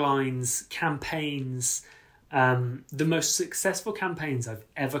 taglines, campaigns, the most successful campaigns I've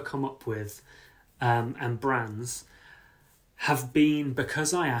ever come up with and brands have been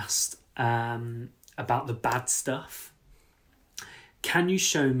because I asked about the bad stuff. Can you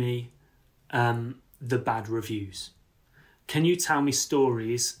show me the bad reviews? Can you tell me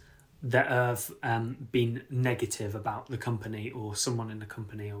stories that have been negative about the company or someone in the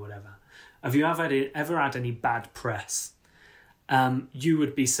company or whatever? Have you ever had any bad press? You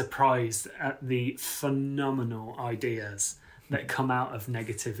would be surprised at the phenomenal ideas that come out of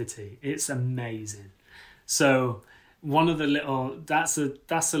negativity. It's amazing. So one of the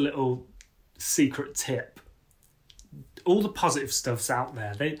that's a little secret tip. All the positive stuff's out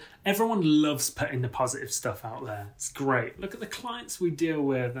there. Everyone loves putting the positive stuff out there. It's great. Look at the clients we deal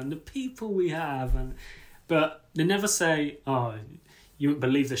with and the people we have, but they never say, "Oh, you wouldn't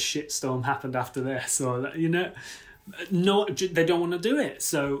believe the shitstorm happened after this," or no, they don't want to do it.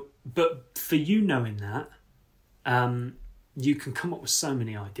 So, but for you knowing that, you can come up with so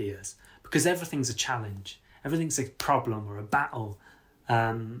many ideas because everything's a challenge, everything's a problem or a battle,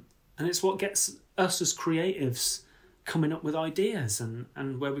 and it's what gets us as creatives coming up with ideas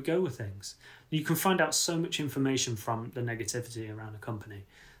and where we go with things. You can find out so much information from the negativity around a company.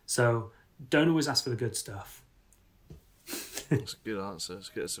 So don't always ask for the good stuff. That's a good answer.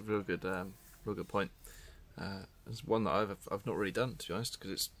 It's a real good point. It's one that I've not really done, to be honest,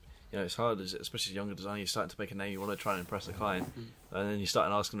 because it's hard, especially as a younger designer. You're starting to make a name. You want to try and impress the client, and then you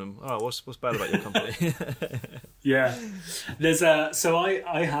start asking them, "Oh, what's bad about your company?" Yeah, there's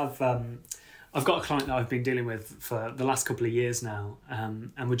I have. I've got a client that I've been dealing with for the last couple of years now,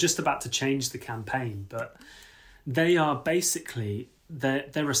 and we're just about to change the campaign. But they are basically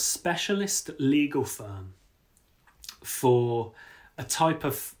they're a specialist legal firm for a type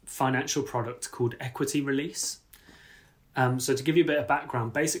of financial product called equity release. So to give you a bit of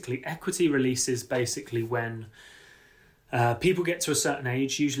background, basically equity release is basically when people get to a certain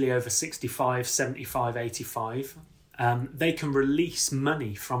age, usually over 65, 75, 85, they can release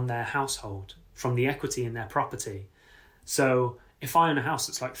money from their household, from the equity in their property. So if I own a house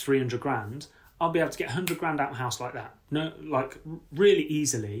that's like 300 grand, I'll be able to get 100 grand out of the house like that. No, like really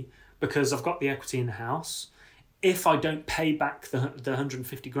easily, because I've got the equity in the house. If I don't pay back the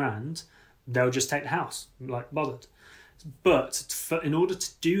 150 grand, they'll just take the house, like bothered. But in order to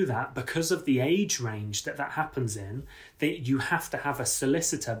do that, because of the age range that happens in, you have to have a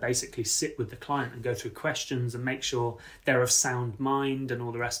solicitor basically sit with the client and go through questions and make sure they're of sound mind and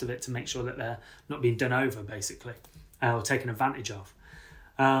all the rest of it, to make sure that they're not being done over, basically, or taken advantage of.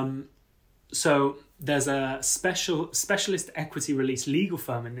 So there's a specialist equity release legal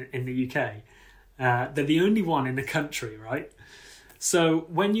firm in the UK. They're the only one in the country, right? So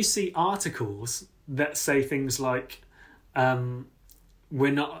when you see articles that say things like,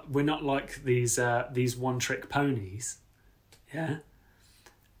 we're not like these one-trick ponies, yeah.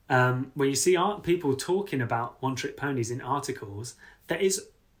 When you see people talking about one-trick ponies in articles that is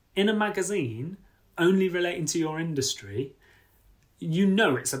in a magazine only relating to your industry, you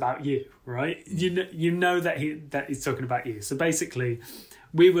know it's about you, right? You know that he's talking about you. So basically,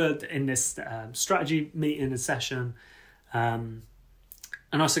 we were in this strategy meeting and session, and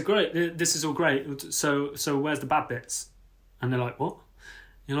I said, "Great, this is all great. So where's the bad bits?" And they're like, "What?"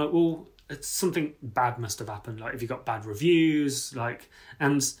 You're like, "Well, it's something bad must have happened. Like, if you got bad reviews, like,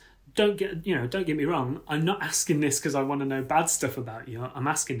 and don't get me wrong. I'm not asking this because I want to know bad stuff about you. I'm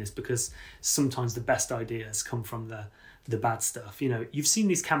asking this because sometimes the best ideas come from the bad stuff. You've seen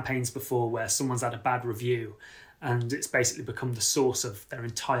these campaigns before where someone's had a bad review, and it's basically become the source of their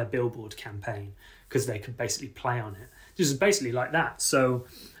entire billboard campaign because they could basically play on it. This is basically like that. So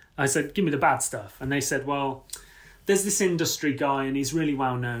I said, "Give me the bad stuff," and they said, "Well, there's this industry guy and he's really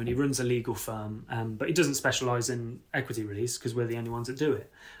well known. He runs a legal firm, but he doesn't specialise in equity release because we're the only ones that do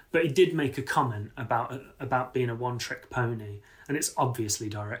it. But he did make a comment about being a one-trick pony, and it's obviously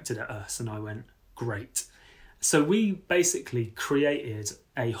directed at us." And I went, "Great." So we basically created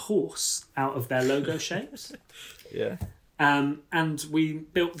a horse out of their logo shapes. Yeah. And we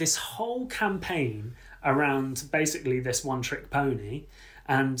built this whole campaign around basically this one-trick pony,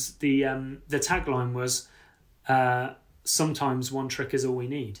 and the tagline was, "Sometimes one trick is all we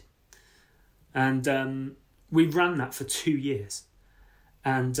need." And we ran that for 2 years.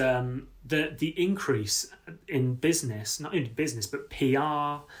 And the increase in business, not only business, but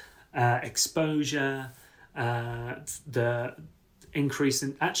PR, exposure, the increase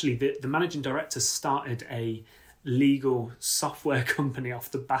in... Actually, the managing director started a legal software company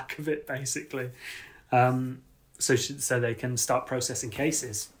off the back of it, basically. So they can start processing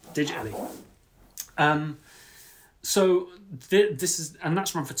cases digitally. So this is, and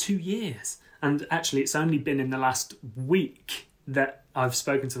that's run for 2 years. And actually, it's only been in the last week that I've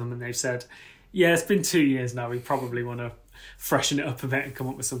spoken to them, and they've said, "Yeah, it's been 2 years now. We probably want to freshen it up a bit and come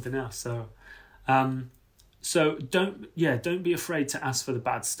up with something else." So don't be afraid to ask for the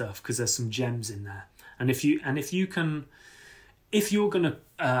bad stuff, because there's some gems in there. And if you're going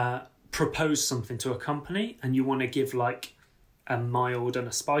to propose something to a company and you want to give like a mild and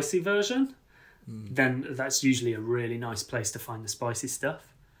a spicy version, then that's usually a really nice place to find the spicy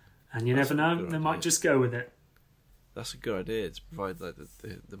stuff. And you never know, they might just go with it. That's a good idea to provide like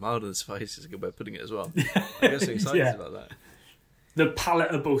the milder spice is a good way of putting it as well. I guess I'm excited about that. The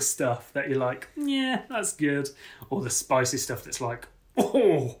palatable stuff that you're like, yeah, that's good, or the spicy stuff that's like,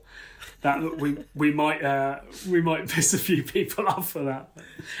 oh, that we might piss a few people off for that.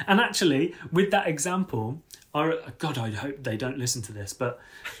 And actually, with that example, God, I hope they don't listen to this, but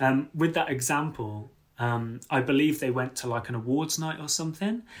with that example, I believe they went to like an awards night or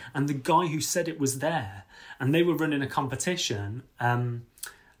something, and the guy who said it was there, and they were running a competition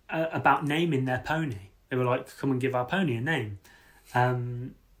about naming their pony. They were like, come and give our pony a name.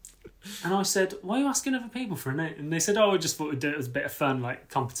 And I said, why are you asking other people for a name? And they said, I just thought we'd do it as a bit of fun, like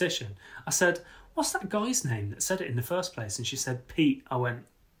competition. I said, what's that guy's name that said it in the first place? And she said, Pete. I went,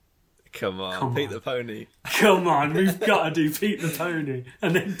 Come on, Pete the pony. Come on, we've got to do Pete the pony.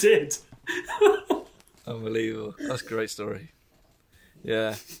 And they did. Unbelievable. That's a great story.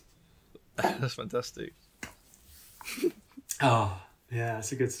 Yeah. That's fantastic. Oh, yeah,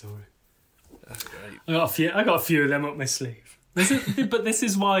 it's a good story. That's great. I got a few of them up my sleeve. But this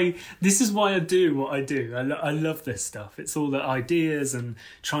is why I do what I do. I love this stuff. It's all the ideas and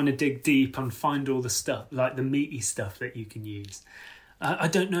trying to dig deep and find all the stuff, like the meaty stuff that you can use. I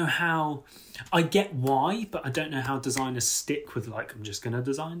don't know how. I get why, but I don't know how designers stick with like, I'm just going to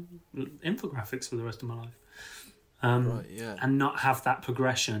design infographics for the rest of my life, right? Yeah, and not have that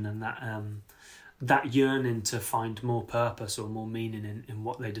progression and that yearning to find more purpose or more meaning in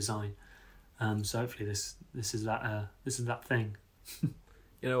what they design. So hopefully this is that thing.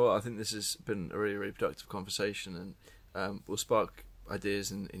 You know what? I think this has been a really, really productive conversation, and will spark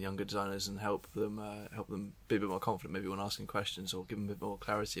ideas in younger designers and help them be a bit more confident maybe when asking questions, or give them a bit more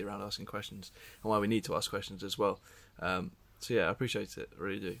clarity around asking questions and why we need to ask questions as well. So yeah, I appreciate it. I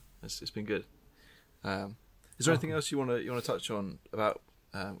really do. It's been good. Is there anything else you want to touch on about?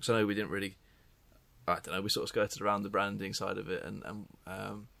 Because I know we didn't really. I don't know. We sort of skirted around the branding side of it and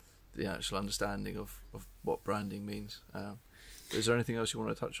the actual understanding of what branding means. Is there anything else you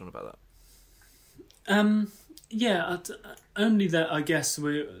want to touch on about that? Yeah, only that I guess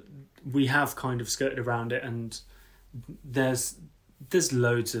we have kind of skirted around it, and there's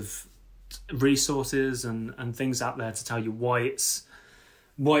loads of resources and things out there to tell you why it's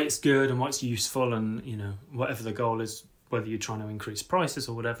good and why it's useful, and you know, whatever the goal is, whether you're trying to increase prices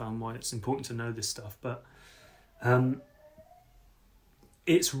or whatever, and why it's important to know this stuff. But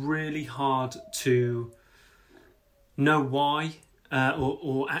it's really hard to know why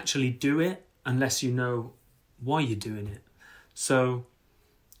or actually do it unless you know why you're doing it. So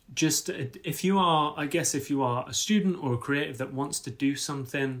just if you are a student or a creative that wants to do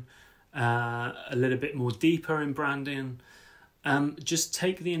something a little bit more deeper in branding, just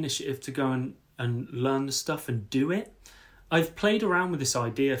take the initiative to go and learn the stuff and do it. I've played around with this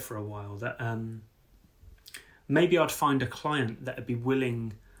idea for a while that maybe I'd find a client that would be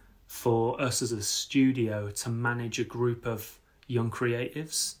willing for us as a studio to manage a group of young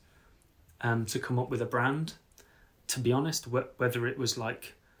creatives to come up with a brand. To be honest, whether it was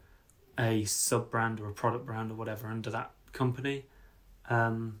like a sub-brand or a product brand or whatever under that company,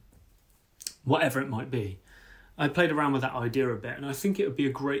 whatever it might be. I played around with that idea a bit, and I think it would be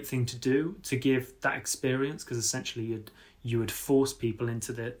a great thing to do, to give that experience, because essentially you would force people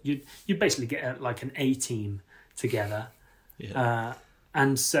into you'd basically get like an A team together,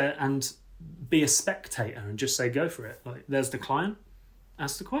 and be a spectator and just say go for it. Like, there's the client,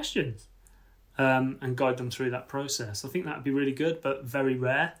 ask the questions, and guide them through that process. I think that would be really good, but very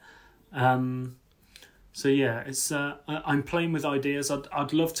rare. So yeah, it's I'm playing with ideas.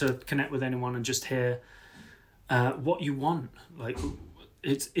 I'd love to connect with anyone and just hear what you want. Like,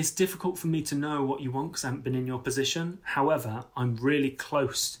 it's difficult for me to know what you want because I haven't been in your position. However, I'm really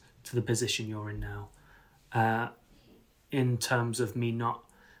close to the position you're in now. In terms of me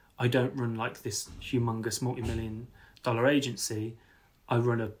I don't run like this humongous multi-million-dollar agency. I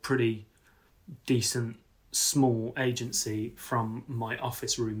run a pretty decent small agency from my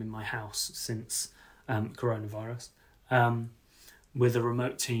office room in my house since coronavirus, with a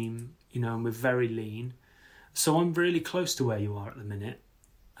remote team, and we're very lean. So I'm really close to where you are at the minute.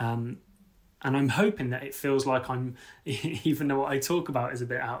 And I'm hoping that it feels like I'm, even though what I talk about is a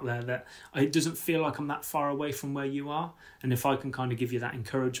bit out there, that it doesn't feel like I'm that far away from where you are. And if I can kind of give you that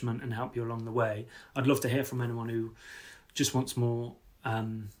encouragement and help you along the way, I'd love to hear from anyone who just wants more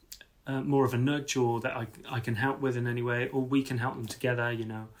of a nudge, or that I can help with in any way, or we can help them together,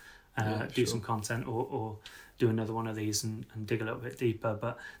 do some content or do another one of these and dig a little bit deeper.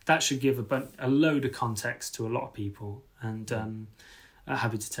 But that should give a load of context to a lot of people, and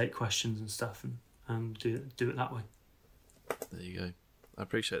happy to take questions and stuff and do it that way. There you go. I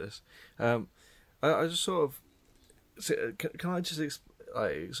appreciate this. I just sort of, So, can I just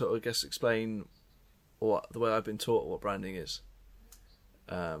explain the way I've been taught what branding is,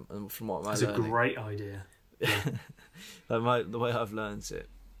 and from what That's a great idea. Yeah. The way I've learned it,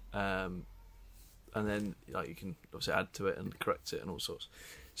 and then you can obviously add to it and correct it and all sorts.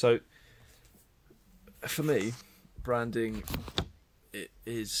 So, for me, branding it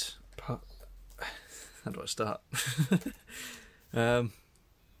is. How do I start? I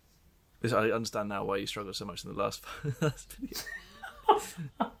understand now why you struggled so much in the last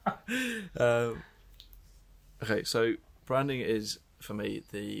video. Okay, so branding is, for me,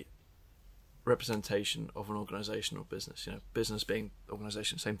 the representation of an organisation or business. Business being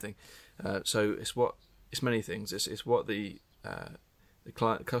organisation, same thing. So it's many things. It's what the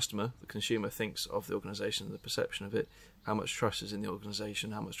client, customer, the consumer thinks of the organisation, the perception of it, how much trust is in the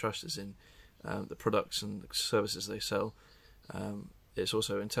organisation, how much trust is in the products and the services they sell. It's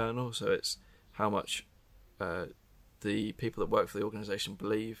also internal, so it's how much the people that work for the organisation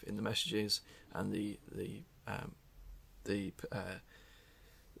believe in the messages and the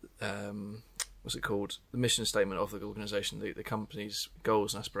what's it called? The mission statement of the organisation, the company's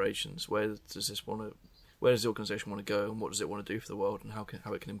goals and aspirations. Where does the organisation want to go, and what does it want to do for the world, and how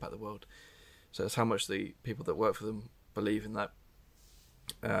it can impact the world? So it's how much the people that work for them believe in that,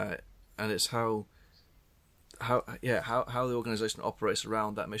 and it's how the organisation operates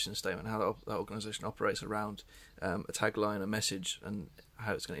around that mission statement, how that organisation operates around a tagline, a message, and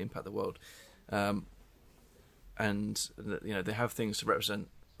how it's going to impact the world. And they have things to represent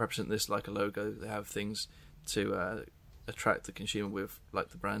this, like a logo. They have things to attract the consumer with, like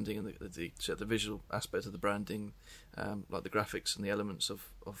the branding and the visual aspect of the branding, like the graphics and the elements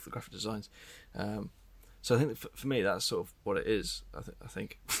of the graphic designs. So I think that for me, that's sort of what it is. I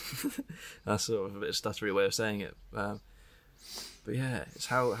think that's sort of a bit of a stuttery way of saying it. But yeah, it's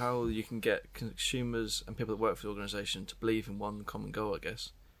how you can get consumers and people that work for the organisation to believe in one common goal, I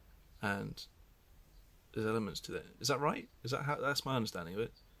guess. And there's elements to that. Is that right? Is that that's my understanding of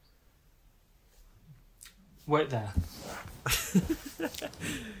it? Wait there.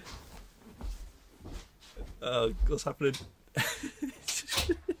 What's happening?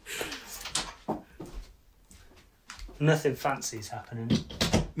 Nothing fancy is happening.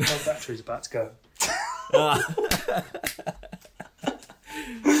 My battery's about to go.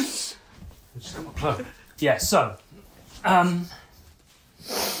 Just got my plug. Yeah, so I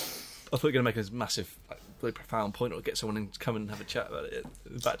thought you were going to make a massive, really profound point, or get someone in to come and have a chat about it.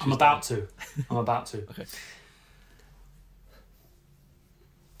 I'm about to. Okay.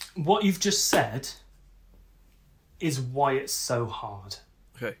 What you've just said is why it's so hard.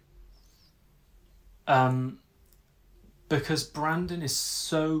 Okay. Because branding is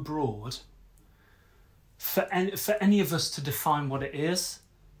so broad. For any of us to define what it is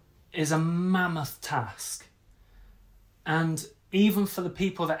a mammoth task. And even for the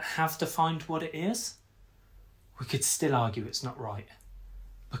people that have defined what it is, we could still argue it's not right.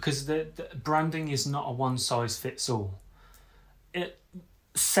 Because the branding is not a one-size-fits-all.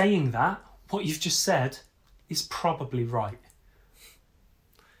 Saying that, what you've just said, is probably right.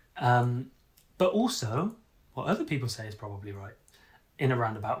 But also, what other people say is probably right, in a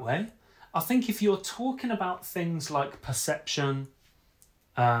roundabout way. I think if you're talking about things like perception,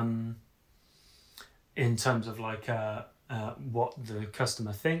 in terms of like what the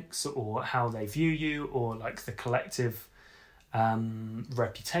customer thinks or how they view you, or like the collective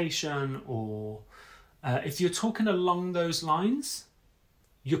reputation, or if you're talking along those lines,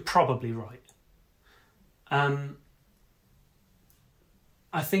 you're probably right. I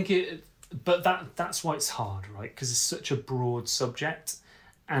think but that's why it's hard, right? Because it's such a broad subject,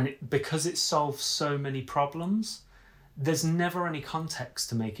 and because it solves so many problems, there's never any context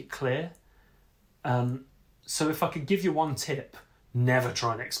to make it clear. So if I could give you one tip, never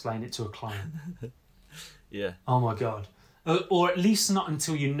try and explain it to a client. Yeah. Oh my God. Or at least not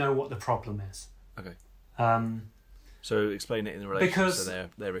until you know what the problem is. Okay. So explain it in relation to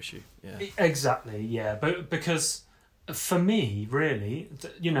their issue. Yeah. Exactly. Yeah. But because for me, really,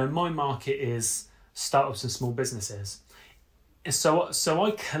 my market is startups and small businesses. So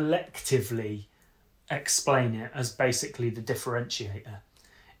I collectively explain it as basically the differentiator.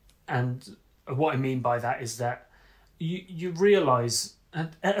 And what I mean by that is that you realise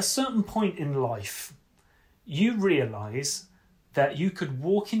at a certain point in life, you realise that you could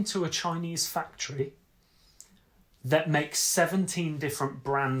walk into a Chinese factory that makes 17 different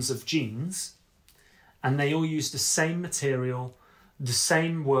brands of jeans, and they all use the same material, the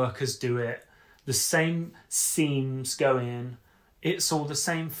same workers do it, the same seams go in, it's all the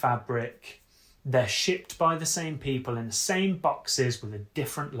same fabric, they're shipped by the same people in the same boxes with a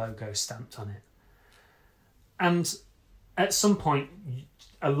different logo stamped on it. And at some point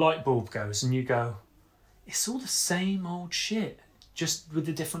a light bulb goes and you go, it's all the same old shit, just with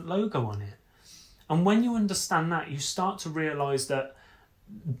a different logo on it. And when you understand that, you start to realise that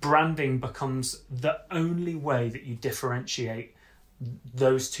branding becomes the only way that you differentiate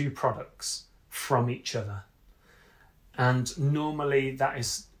those two products from each other. And normally that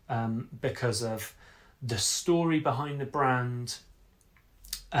is because of the story behind the brand,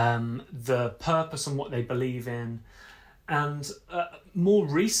 the purpose and what they believe in. And more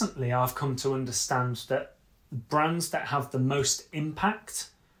recently, I've come to understand that brands that have the most impact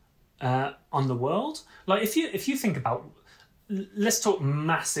on the world, like if you think about, let's talk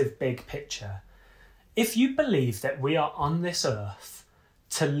massive big picture. If you believe that we are on this earth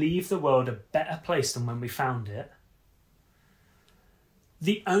to leave the world a better place than when we found it,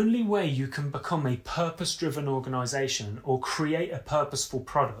 the only way you can become a purpose-driven organisation or create a purposeful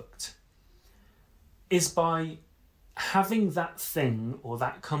product is by having that thing or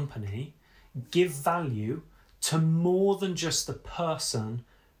that company give value to more than just the person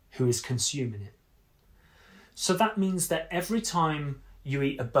who is consuming it. So that means that every time you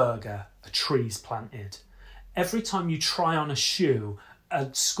eat a burger, a tree's planted. Every time you try on a shoe,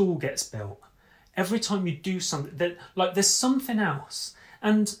 a school gets built. Every time you do something, there's something else.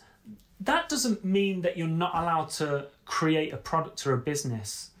 And that doesn't mean that you're not allowed to create a product or a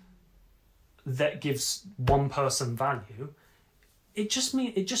business that gives one person value. It just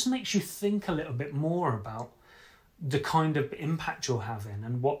makes you think a little bit more about the kind of impact you're having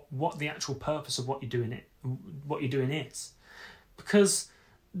and what the actual purpose of what you're doing is. Because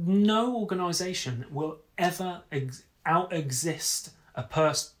no organisation will ever out-exist a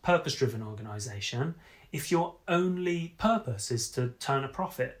purpose-driven organisation if your only purpose is to turn a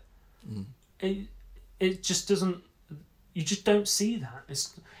profit. It just doesn't. You just don't see that.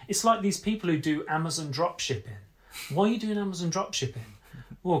 It's like these people who do Amazon drop shipping. Why are you doing Amazon drop shipping?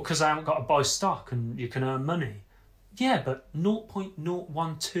 Well, because I haven't got to buy stock and you can earn money. Yeah, but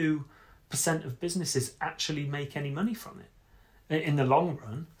 0.012% of businesses actually make any money from it in the long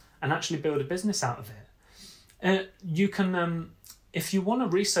run and actually build a business out of it. You can, if you want to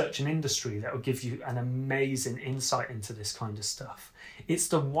research an industry that will give you an amazing insight into this kind of stuff, it's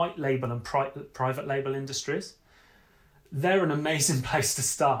the white label and private label industries. They're an amazing place to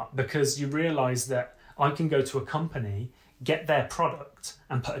start because you realise that I can go to a company, get their product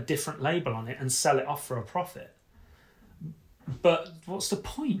and put a different label on it and sell it off for a profit. But what's the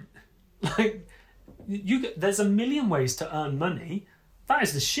point? Like, there's a million ways to earn money. That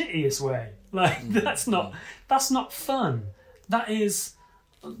is the shittiest way. Like, that's not fun. That's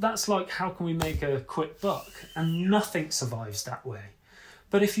like, how can we make a quick buck? And nothing survives that way.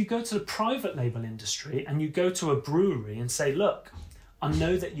 But if you go to the private label industry and you go to a brewery and say, look, I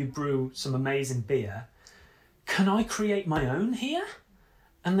know that you brew some amazing beer. Can I create my own here?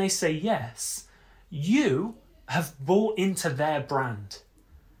 And they say yes. You have bought into their brand.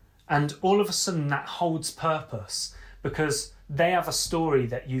 And all of a sudden that holds purpose because they have a story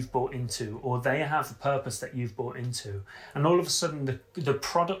that you've bought into, or they have a purpose that you've bought into. And all of a sudden the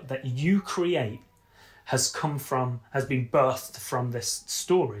product that you create has been birthed from this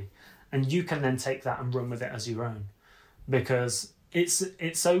story. And you can then take that and run with it as your own. Because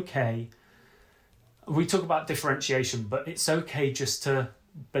it's okay. We talk about differentiation, but it's okay just to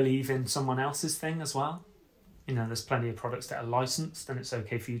believe in someone else's thing as well. You know, there's plenty of products that are licensed, and it's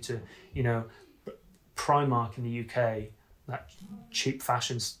okay for you to, Primark in the UK, that cheap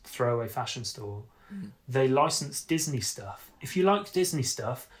throwaway fashion store, they license Disney stuff. If you like Disney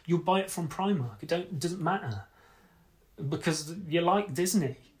stuff, you'll buy it from Primark. It doesn't matter because you like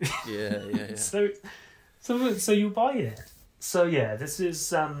Disney. Yeah. So you buy it. So yeah, this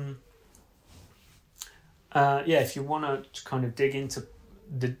is if you want to kind of dig into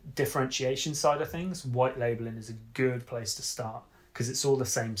the differentiation side of things, white labeling is a good place to start because it's all the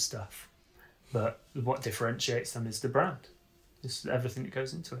same stuff. But what differentiates them is the brand. It's everything that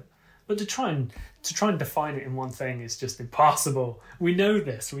goes into it. But to try and define it in one thing is just impossible. We know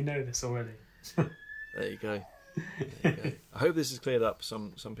this already. There you go. I hope this has cleared up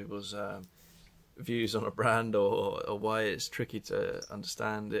some people's views on a brand or why it's tricky to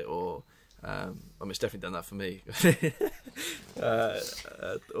understand it, or it's definitely done that for me.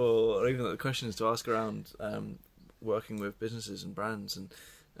 Or even the questions to ask around working with businesses and brands and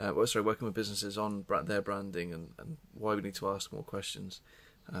working with businesses on their branding and why we need to ask more questions.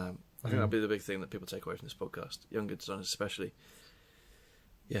 I think that'll be the big thing that people take away from this podcast, younger designers especially.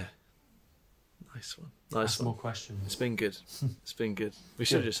 Yeah. Nice one. Ask more questions. It's been good. We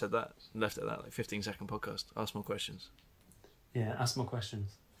should have just said that and left it at that, like 15-second podcast. Ask more questions. Yeah, ask more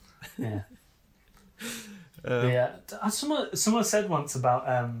questions. Yeah. Yeah, someone said once about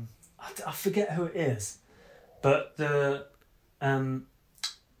I forget who it is, but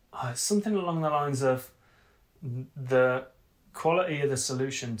it's something along the lines of the quality of the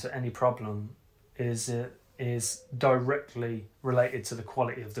solution to any problem is directly related to the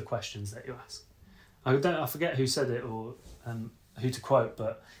quality of the questions that you ask. I forget who said it or who to quote,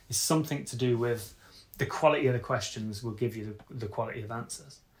 but it's something to do with the quality of the questions will give you the quality of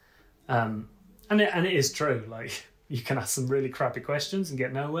answers. And it is true. Like, you can ask some really crappy questions and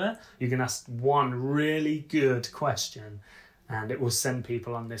get nowhere. You can ask one really good question, and it will send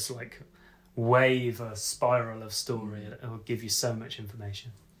people on this like wave or spiral of story. It will give you so much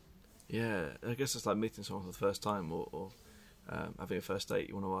information. Yeah, I guess it's like meeting someone for the first time, or having a first date.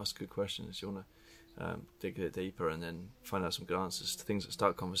 You want to ask good questions. You want to dig a bit deeper, and then find out some good answers to things that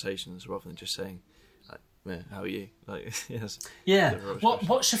start conversations, rather than just saying, "Yeah, how are you?" Like, yes. Yeah.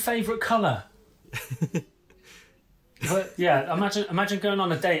 What's your favourite colour? But yeah, imagine going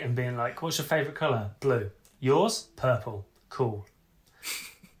on a date and being like, "What's your favourite colour?" Blue. Yours? Purple. Cool.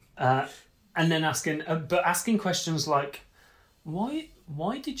 And then asking questions like, why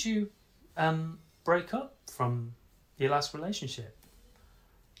did you break up from your last relationship?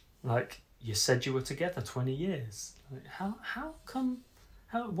 Like, you said you were together 20 years. Like, how come?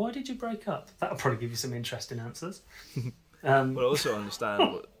 Why did you break up? That'll probably give you some interesting answers. But also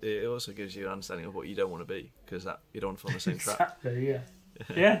it also gives you an understanding of what you don't want to be, because that you don't want to fall in the same trap. Exactly. Yeah.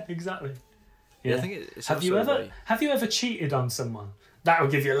 Yeah. Exactly. Yeah. I think it's have you ever cheated on someone? That will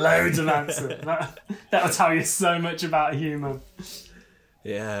give you loads of answers. That'll tell you so much about a human.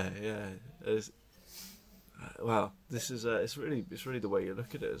 Yeah. Well, this is it's really the way you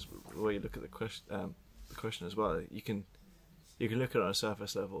look at it, the way you look at the question as well. You can look at it on a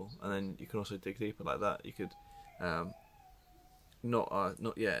surface level, and then you can also dig deeper like that. You could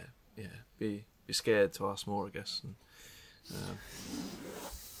be scared to ask more, I guess.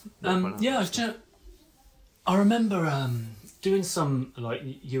 I remember doing some like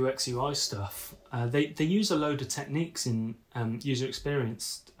UX UI stuff. They use a load of techniques in user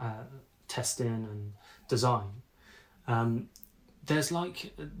experience testing and design. There's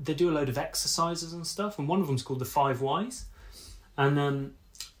like, they do a load of exercises and stuff, and one of them's called the 5 Whys. And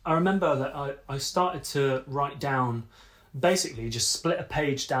I remember that I started to write down, basically just split a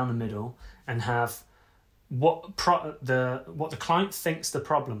page down the middle and have what the client thinks the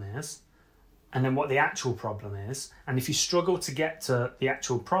problem is, and then what the actual problem is. And if you struggle to get to the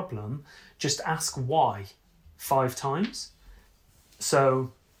actual problem, just ask why 5 times.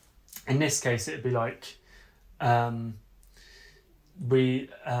 So in this case, it'd be like, what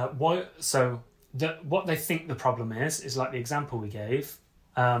they think the problem is like the example we gave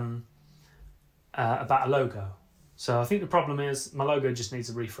about a logo. So I think the problem is my logo just needs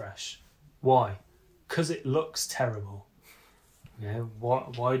a refresh. Why? Because it looks terrible. Yeah.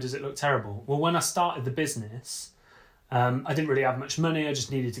 Why does it look terrible? Well, when I started the business, I didn't really have much money. I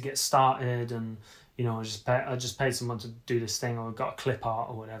just needed to get started, and I just paid someone to do this thing, or got a clip art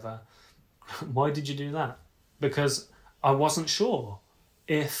or whatever. Why did you do that? Because I wasn't sure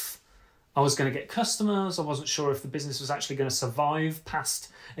if I was going to get customers. I wasn't sure if the business was actually going to survive past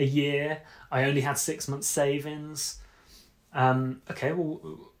a year. I only had 6 months savings. Okay,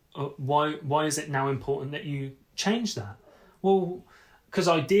 well, why is it now important that you change that? Well, because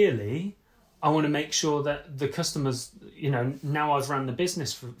ideally, I want to make sure that the customers, now I've run the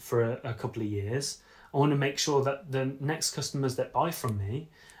business for a couple of years, I want to make sure that the next customers that buy from me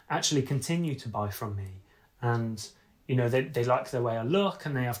actually continue to buy from me. And, they like the way I look,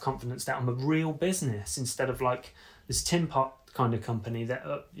 and they have confidence that I'm a real business, instead of like this tin pot kind of company that,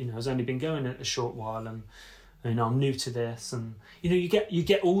 has only been going a short while, and I'm new to this. And, you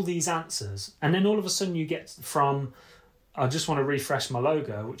get all these answers. And then all of a sudden you get from, I just want to refresh my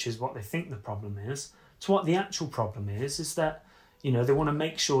logo, which is what they think the problem is, to what the actual problem is that, they want to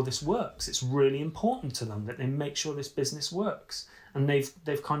make sure this works. It's really important to them that they make sure this business works. And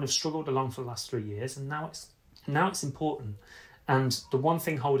they've kind of struggled along for the last 3 years, and now it's important. And the one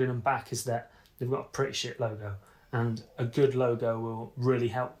thing holding them back is that they've got a pretty shit logo, and a good logo will really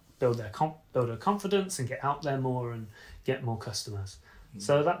help build their confidence and get out there more and get more customers. Mm.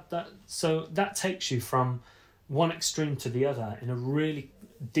 So that takes you from one extreme to the other in a really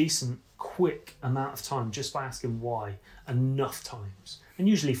decent, quick amount of time, just by asking why enough times. And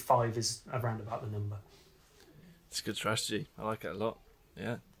usually 5 is around about the number. It's a good strategy. I like it a lot.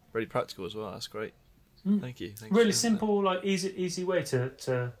 Yeah, very practical as well. That's great. Thank you. Really simple, like easy way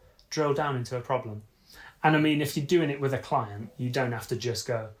to drill down into a problem. And I mean, if you're doing it with a client, you don't have to just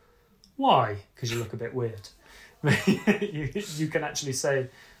go, why? Because you look a bit weird. You can actually say,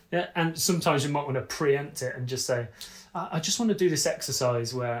 Yeah, and sometimes you might want to preempt it and just say, I just want to do this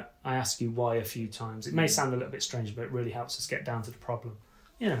exercise where I ask you why a few times. It may sound a little bit strange, but it really helps us get down to the problem.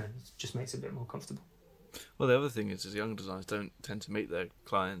 You know, it just makes it a bit more comfortable. Well, the other thing is young designers don't tend to meet their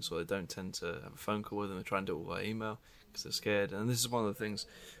clients, or they don't tend to have a phone call with them. They try and do it all by email because they're scared. And this is one of the things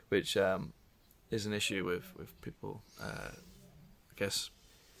which is an issue with people, I guess,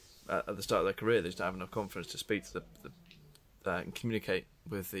 at the start of their career. They just don't have enough confidence to speak to and communicate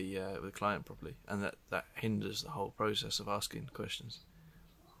with the client properly, and that hinders the whole process of asking questions.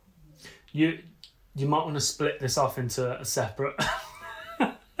 You might want to split this off into a separate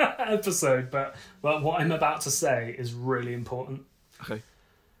episode, but what I'm about to say is really important. Okay.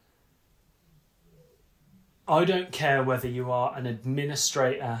 I don't care whether you are an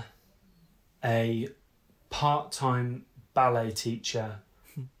administrator, a part-time ballet teacher,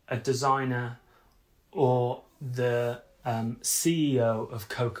 a designer, or the CEO of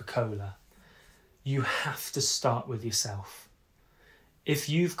Coca-Cola. You have to start with yourself. If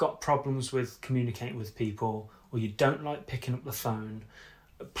you've got problems with communicating with people, or you don't like picking up the phone,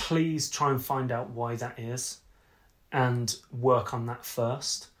 please try and find out why that is and work on that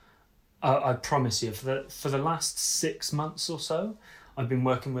first. I promise you, for the last 6 months or so, I've been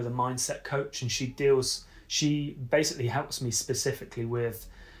working with a mindset coach, and she basically helps me specifically with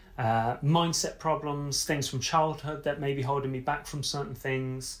mindset problems, things from childhood that may be holding me back from certain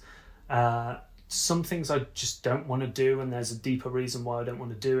things, some things I just don't want to do, and there's a deeper reason why I don't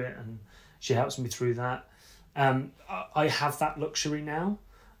want to do it, and she helps me through that. I have that luxury now.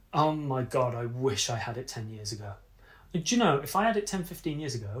 Oh my God, I wish I had it 10 years ago. Do you know, if I had it 10, 15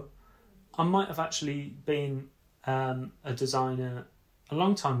 years ago, I might have actually been a designer a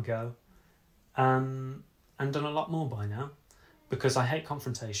long time ago, and done a lot more by now. Because I hate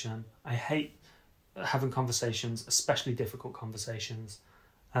confrontation. I hate having conversations, especially difficult conversations.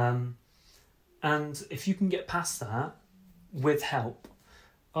 And if you can get past that with help,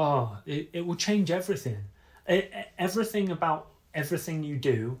 it will change everything. Everything about everything you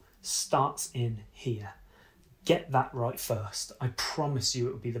do starts in here. Get that right first. I promise you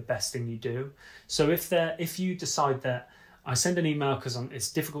it will be the best thing you do. So if you decide that I send an email because it's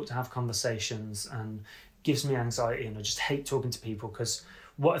difficult to have conversations and gives me anxiety, and I just hate talking to people, because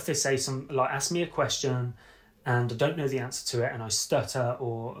what if they say ask me a question and I don't know the answer to it and I stutter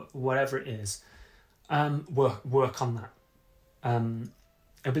or whatever it is. Work on that.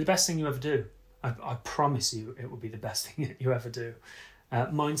 It'll be the best thing you ever do. I promise you it will be the best thing that you ever do.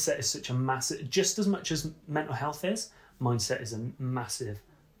 Mindset is such a massive, just as much as mental health is, mindset is a massive,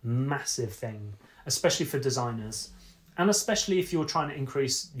 massive thing, especially for designers, and especially if you're trying to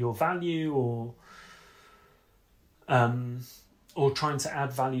increase your value or trying to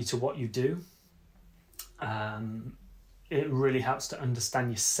add value to what you do. It really helps to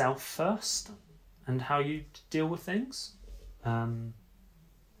understand yourself first and how you deal with things,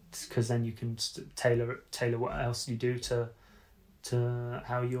 because then you can tailor what else you do to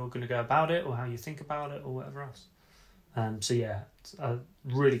how you're going to go about it, or how you think about it, or whatever else. So yeah, it's a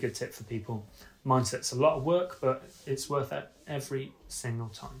really good tip for people. Mindset's a lot of work, but it's worth it every single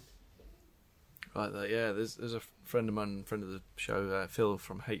time. Right there, yeah. There's a friend of mine, friend of the show, Phil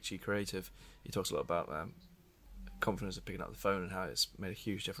from HE Creative. He talks a lot about confidence of picking up the phone and how it's made a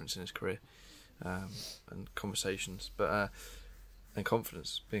huge difference in his career, and conversations, and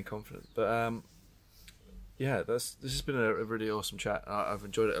confidence, being confident. But yeah, this has been a really awesome chat. I've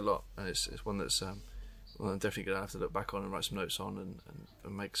enjoyed it a lot, and it's one that's I'm definitely gonna have to look back on and write some notes on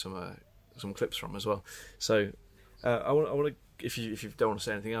and make some clips from as well. So I want to. If you don't want to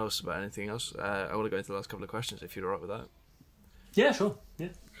say anything else about anything else, I want to go into the last couple of questions, if you're all right with that. Yeah, sure. Yeah.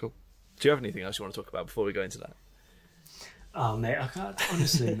 Cool. Do you have anything else you want to talk about before we go into that? Oh, mate,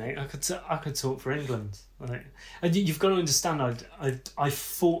 honestly, mate, I could talk for England. And you've got to understand, I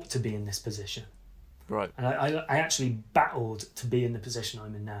fought to be in this position. Right. And I actually battled to be in the position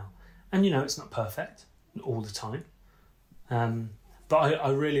I'm in now. And, it's not perfect all the time. But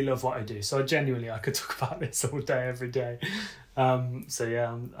I really love what I do. So I could talk about this all day, every day. So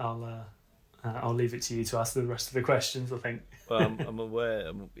yeah, I'll leave it to you to ask the rest of the questions, I think. Well, I'm aware.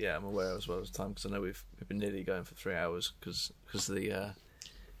 I'm aware as well as time, because I know we've been nearly going for 3 hours because of the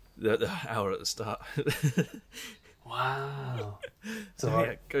hour at the start. Wow. So yeah,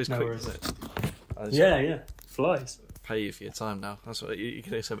 it goes quick, doesn't it? Yeah, flies. Pay you for your time now. That's what you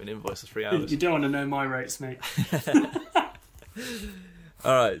can send me an invoice for 3 hours. You don't want to know my rates, mate.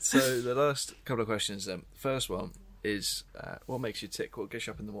 All right. So the last couple of questions. First one is, what makes you tick? What gets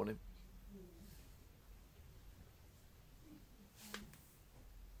you up in the morning?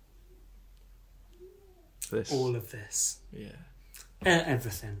 All of this. Yeah.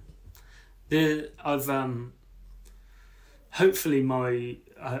 Everything. I've hopefully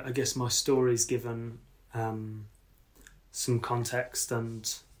I guess my story's given some context to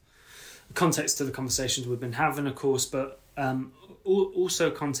the conversations we've been having, of course, but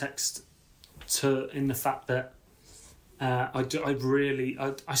also context in the fact that I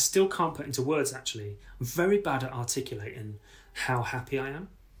still can't put into words. Actually, I'm very bad at articulating how happy I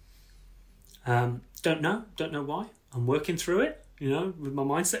am. Don't know why. I'm working through it. With my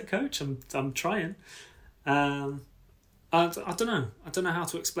mindset coach, I'm trying. I don't know. I don't know how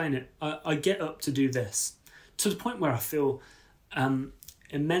to explain it. I get up to do this to the point where I feel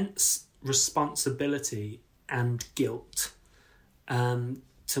immense responsibility and guilt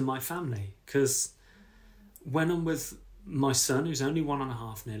to my family, because when I'm with my son, who's only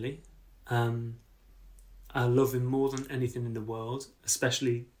 1.5 nearly, I love him more than anything in the world,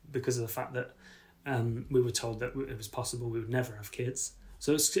 especially because of the fact that we were told that it was possible we would never have kids.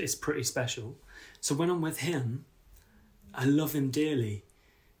 So it's pretty special. So when I'm with him, I love him dearly.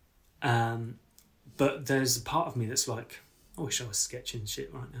 But there's a part of me that's like, I wish I was sketching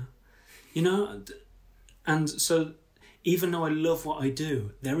shit right now. And so even though I love what I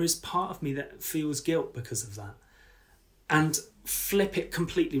do, there is part of me that feels guilt because of that. And flip it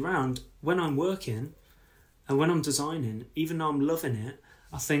completely round. When I'm working and when I'm designing, even though I'm loving it,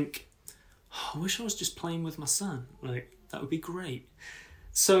 I think, I wish I was just playing with my son. Like, that would be great.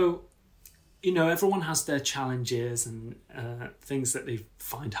 So, everyone has their challenges and things that they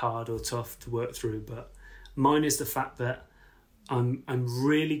find hard or tough to work through. But mine is the fact that I'm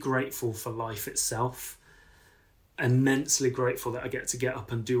really grateful for life itself. Immensely grateful that I get to get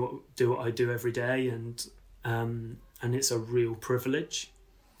up and do what I do every day, and it's a real privilege.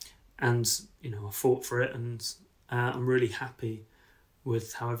 And I fought for it, and I'm really happy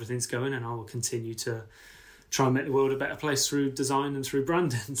with how everything's going, and I will continue to try and make the world a better place through design and through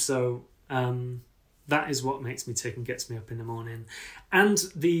branding. So that is what makes me tick and gets me up in the morning. And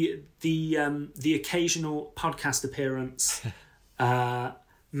the occasional podcast appearance,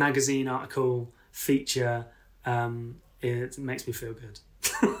 magazine article, feature, it makes me feel good.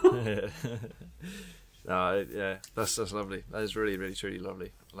 Yeah, that's lovely. That is really, really, truly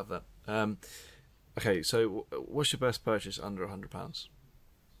lovely. I love that. Okay, so what's your best purchase under £100?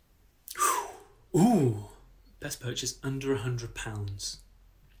 Ooh, best purchase under £100.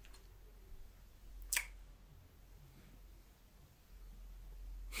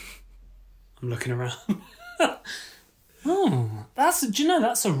 I'm looking around.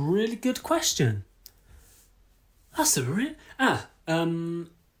 That's a really good question.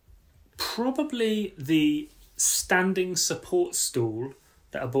 Probably the standing support stool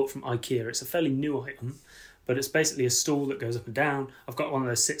that I bought from IKEA. It's a fairly new item, but it's basically a stool that goes up and down. I've got one of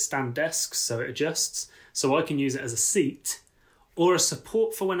those sit-stand desks, so it adjusts, so I can use it as a seat or a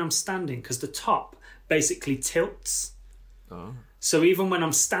support for when I'm standing, because the top basically tilts. Oh. So even when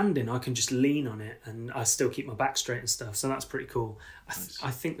I'm standing, I can just lean on it and I still keep my back straight and stuff. So that's pretty cool. Nice.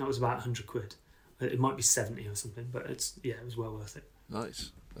 I think that was about £100. It might be 70 or something, but it was well worth it.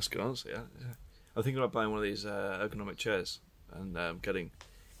 Nice. That's a good answer, yeah. I'm thinking about buying one of these ergonomic chairs and getting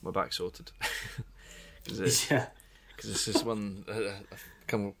my back sorted. Because it's just one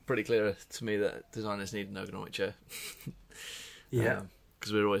become pretty clear to me that designers need an ergonomic chair. Yeah.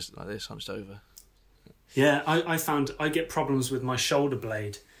 Because we're always like this, hunched over. Yeah, I found I get problems with my shoulder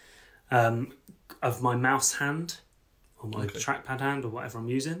blade of my mouse hand or my trackpad hand or whatever I'm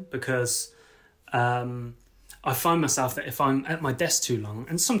using, because I find myself that if I'm at my desk too long,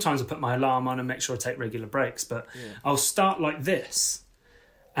 and sometimes I put my alarm on and make sure I take regular breaks, but I'll start like this,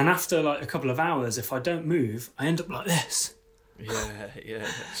 and after like a couple of hours, if I don't move, I end up like this. Yeah.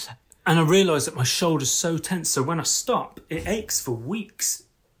 And I realise that my shoulder's so tense, so when I stop, it aches for weeks.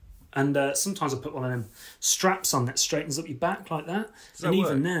 And sometimes I put one of them straps on that straightens up your back like that. And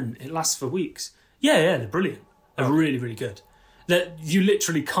even then, it lasts for weeks. Yeah, they're brilliant. They're really, really good. You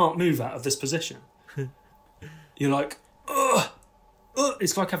literally can't move out of this position. You're like, ugh.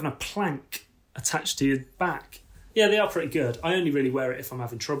 It's like having a plank attached to your back. Yeah, they are pretty good. I only really wear it if I'm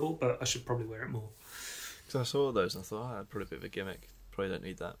having trouble, but I should probably wear it more. Because I saw those and I thought, that's probably a bit of a gimmick. Probably don't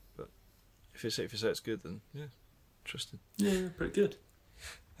need that. But if you say it's good, then yeah, interesting. Yeah, pretty good.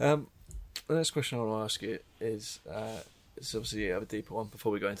 The next question I want to ask you is, it's obviously a deeper one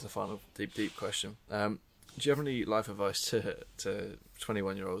before we go into the final deep question. Do you have any life advice to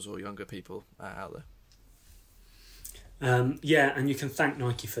 21-year-olds or younger people out there? Yeah, and you can thank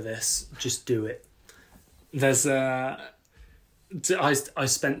Nike for this. Just do it. There's I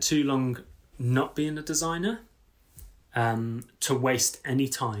spent too long not being a designer to waste any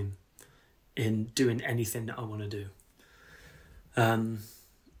time in doing anything that I want to do. So,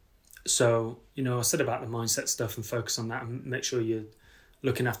 I said about the mindset stuff and focus on that and make sure you're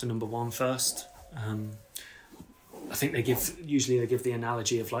looking after number one first. I think they give the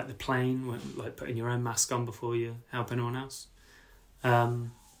analogy of like the plane, like putting your own mask on before you help anyone else.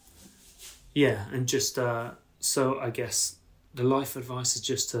 And just so I guess the life advice is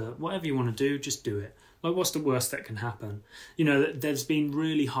just to, whatever you want to do, just do it. Like, what's the worst that can happen? There's been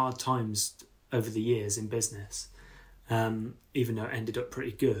really hard times over the years in business, even though it ended up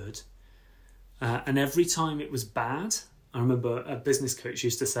pretty good. And every time it was bad, I remember a business coach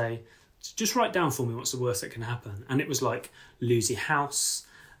used to say, just write down for me what's the worst that can happen. And it was like lose your house,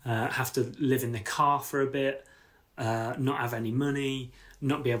 have to live in the car for a bit, not have any money,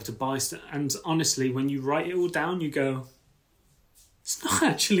 not be able to buy stuff. And honestly, when you write it all down, you go, it's not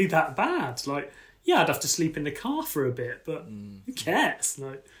actually that bad. Like, yeah, I'd have to sleep in the car for a bit, but who cares?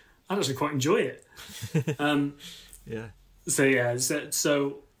 Like, I'd actually quite enjoy it. Yeah.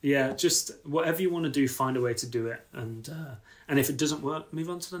 So just whatever you want to do, find a way to do it, and if it doesn't work, move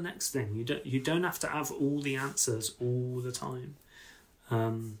on to the next thing. You don't have to have all the answers all the time.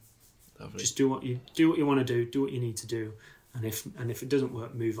 Just do what you want to do what you need to do, and if it doesn't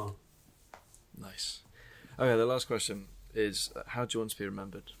work, move on. Nice. Okay, the last question is, how do you want to be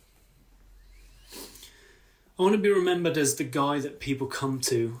remembered? I want to be remembered as the guy that people come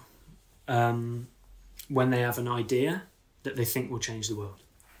to when they have an idea that they think will change the world.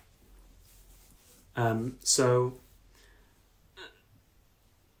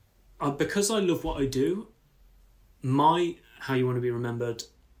 Because I love what I do, my how you want to be remembered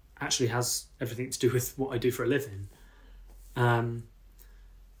actually has everything to do with what I do for a living. And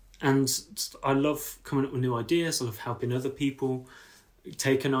I love coming up with new ideas. I love helping other people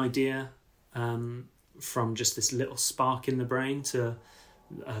take an idea from just this little spark in the brain to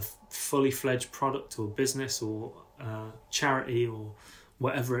a fully fledged product or business or charity or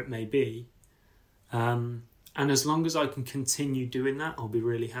whatever it may be. And as long as I can continue doing that, I'll be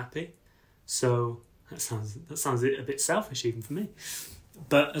really happy. So that sounds a bit selfish even for me.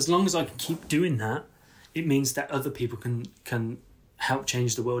 But as long as I can keep doing that, it means that other people can help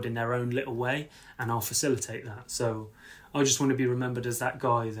change the world in their own little way, and I'll facilitate that. So I just want to be remembered as that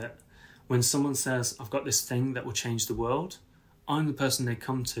guy that when someone says, I've got this thing that will change the world, I'm the person they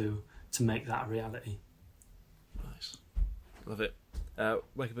come to make that a reality. Nice. Love it.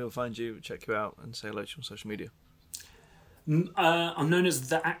 Where can people find you, check you out, and say hello to you on social media? I'm known as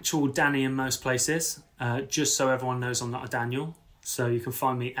The Actual Danny in most places, just so everyone knows I'm not a Daniel. So you can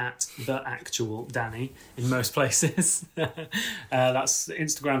find me at The Actual Danny in most places. That's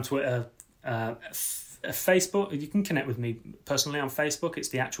Instagram, Twitter, Facebook. You can connect with me personally on Facebook. It's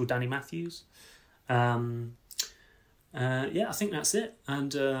The Actual Danny Matthews. I think that's it.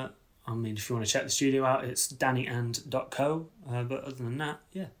 And if you want to check the studio out, it's dannyand.co. But other than that,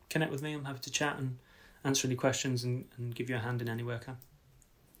 connect with me. I'm happy to chat and answer any questions and give you a hand in any way I can.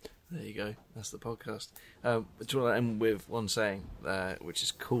 There you go. That's the podcast. Do you want to end with one saying, which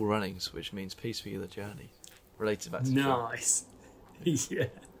is cool runnings, which means peace for you, the journey. Related back to nice. Yeah.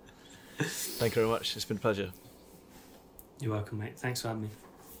 Thank you very much. It's been a pleasure. You're welcome, mate. Thanks for having me.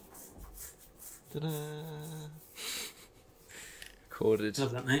 Ta-da. Recorded.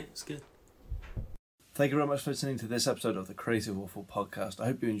 Love that, mate. It's good. Thank you very much for listening to this episode of the Creative Waffle Podcast. I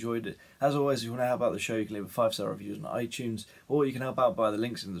hope you enjoyed it. As always, if you want to help out the show, you can leave a 5-star review on iTunes, or you can help out by the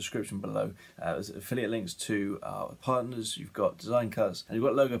links in the description below. There's affiliate links to our partners. You've got Design Cuts, and you've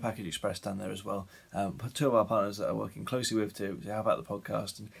got Logo Package Express down there as well. Two of our partners that are working closely with to help out the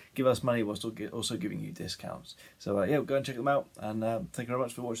podcast and give us money whilst also giving you discounts. So go and check them out. And thank you very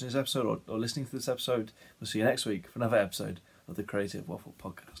much for watching this episode or listening to this episode. We'll see you next week for another episode of the Creative Waffle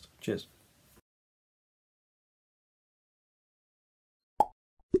Podcast. Cheers.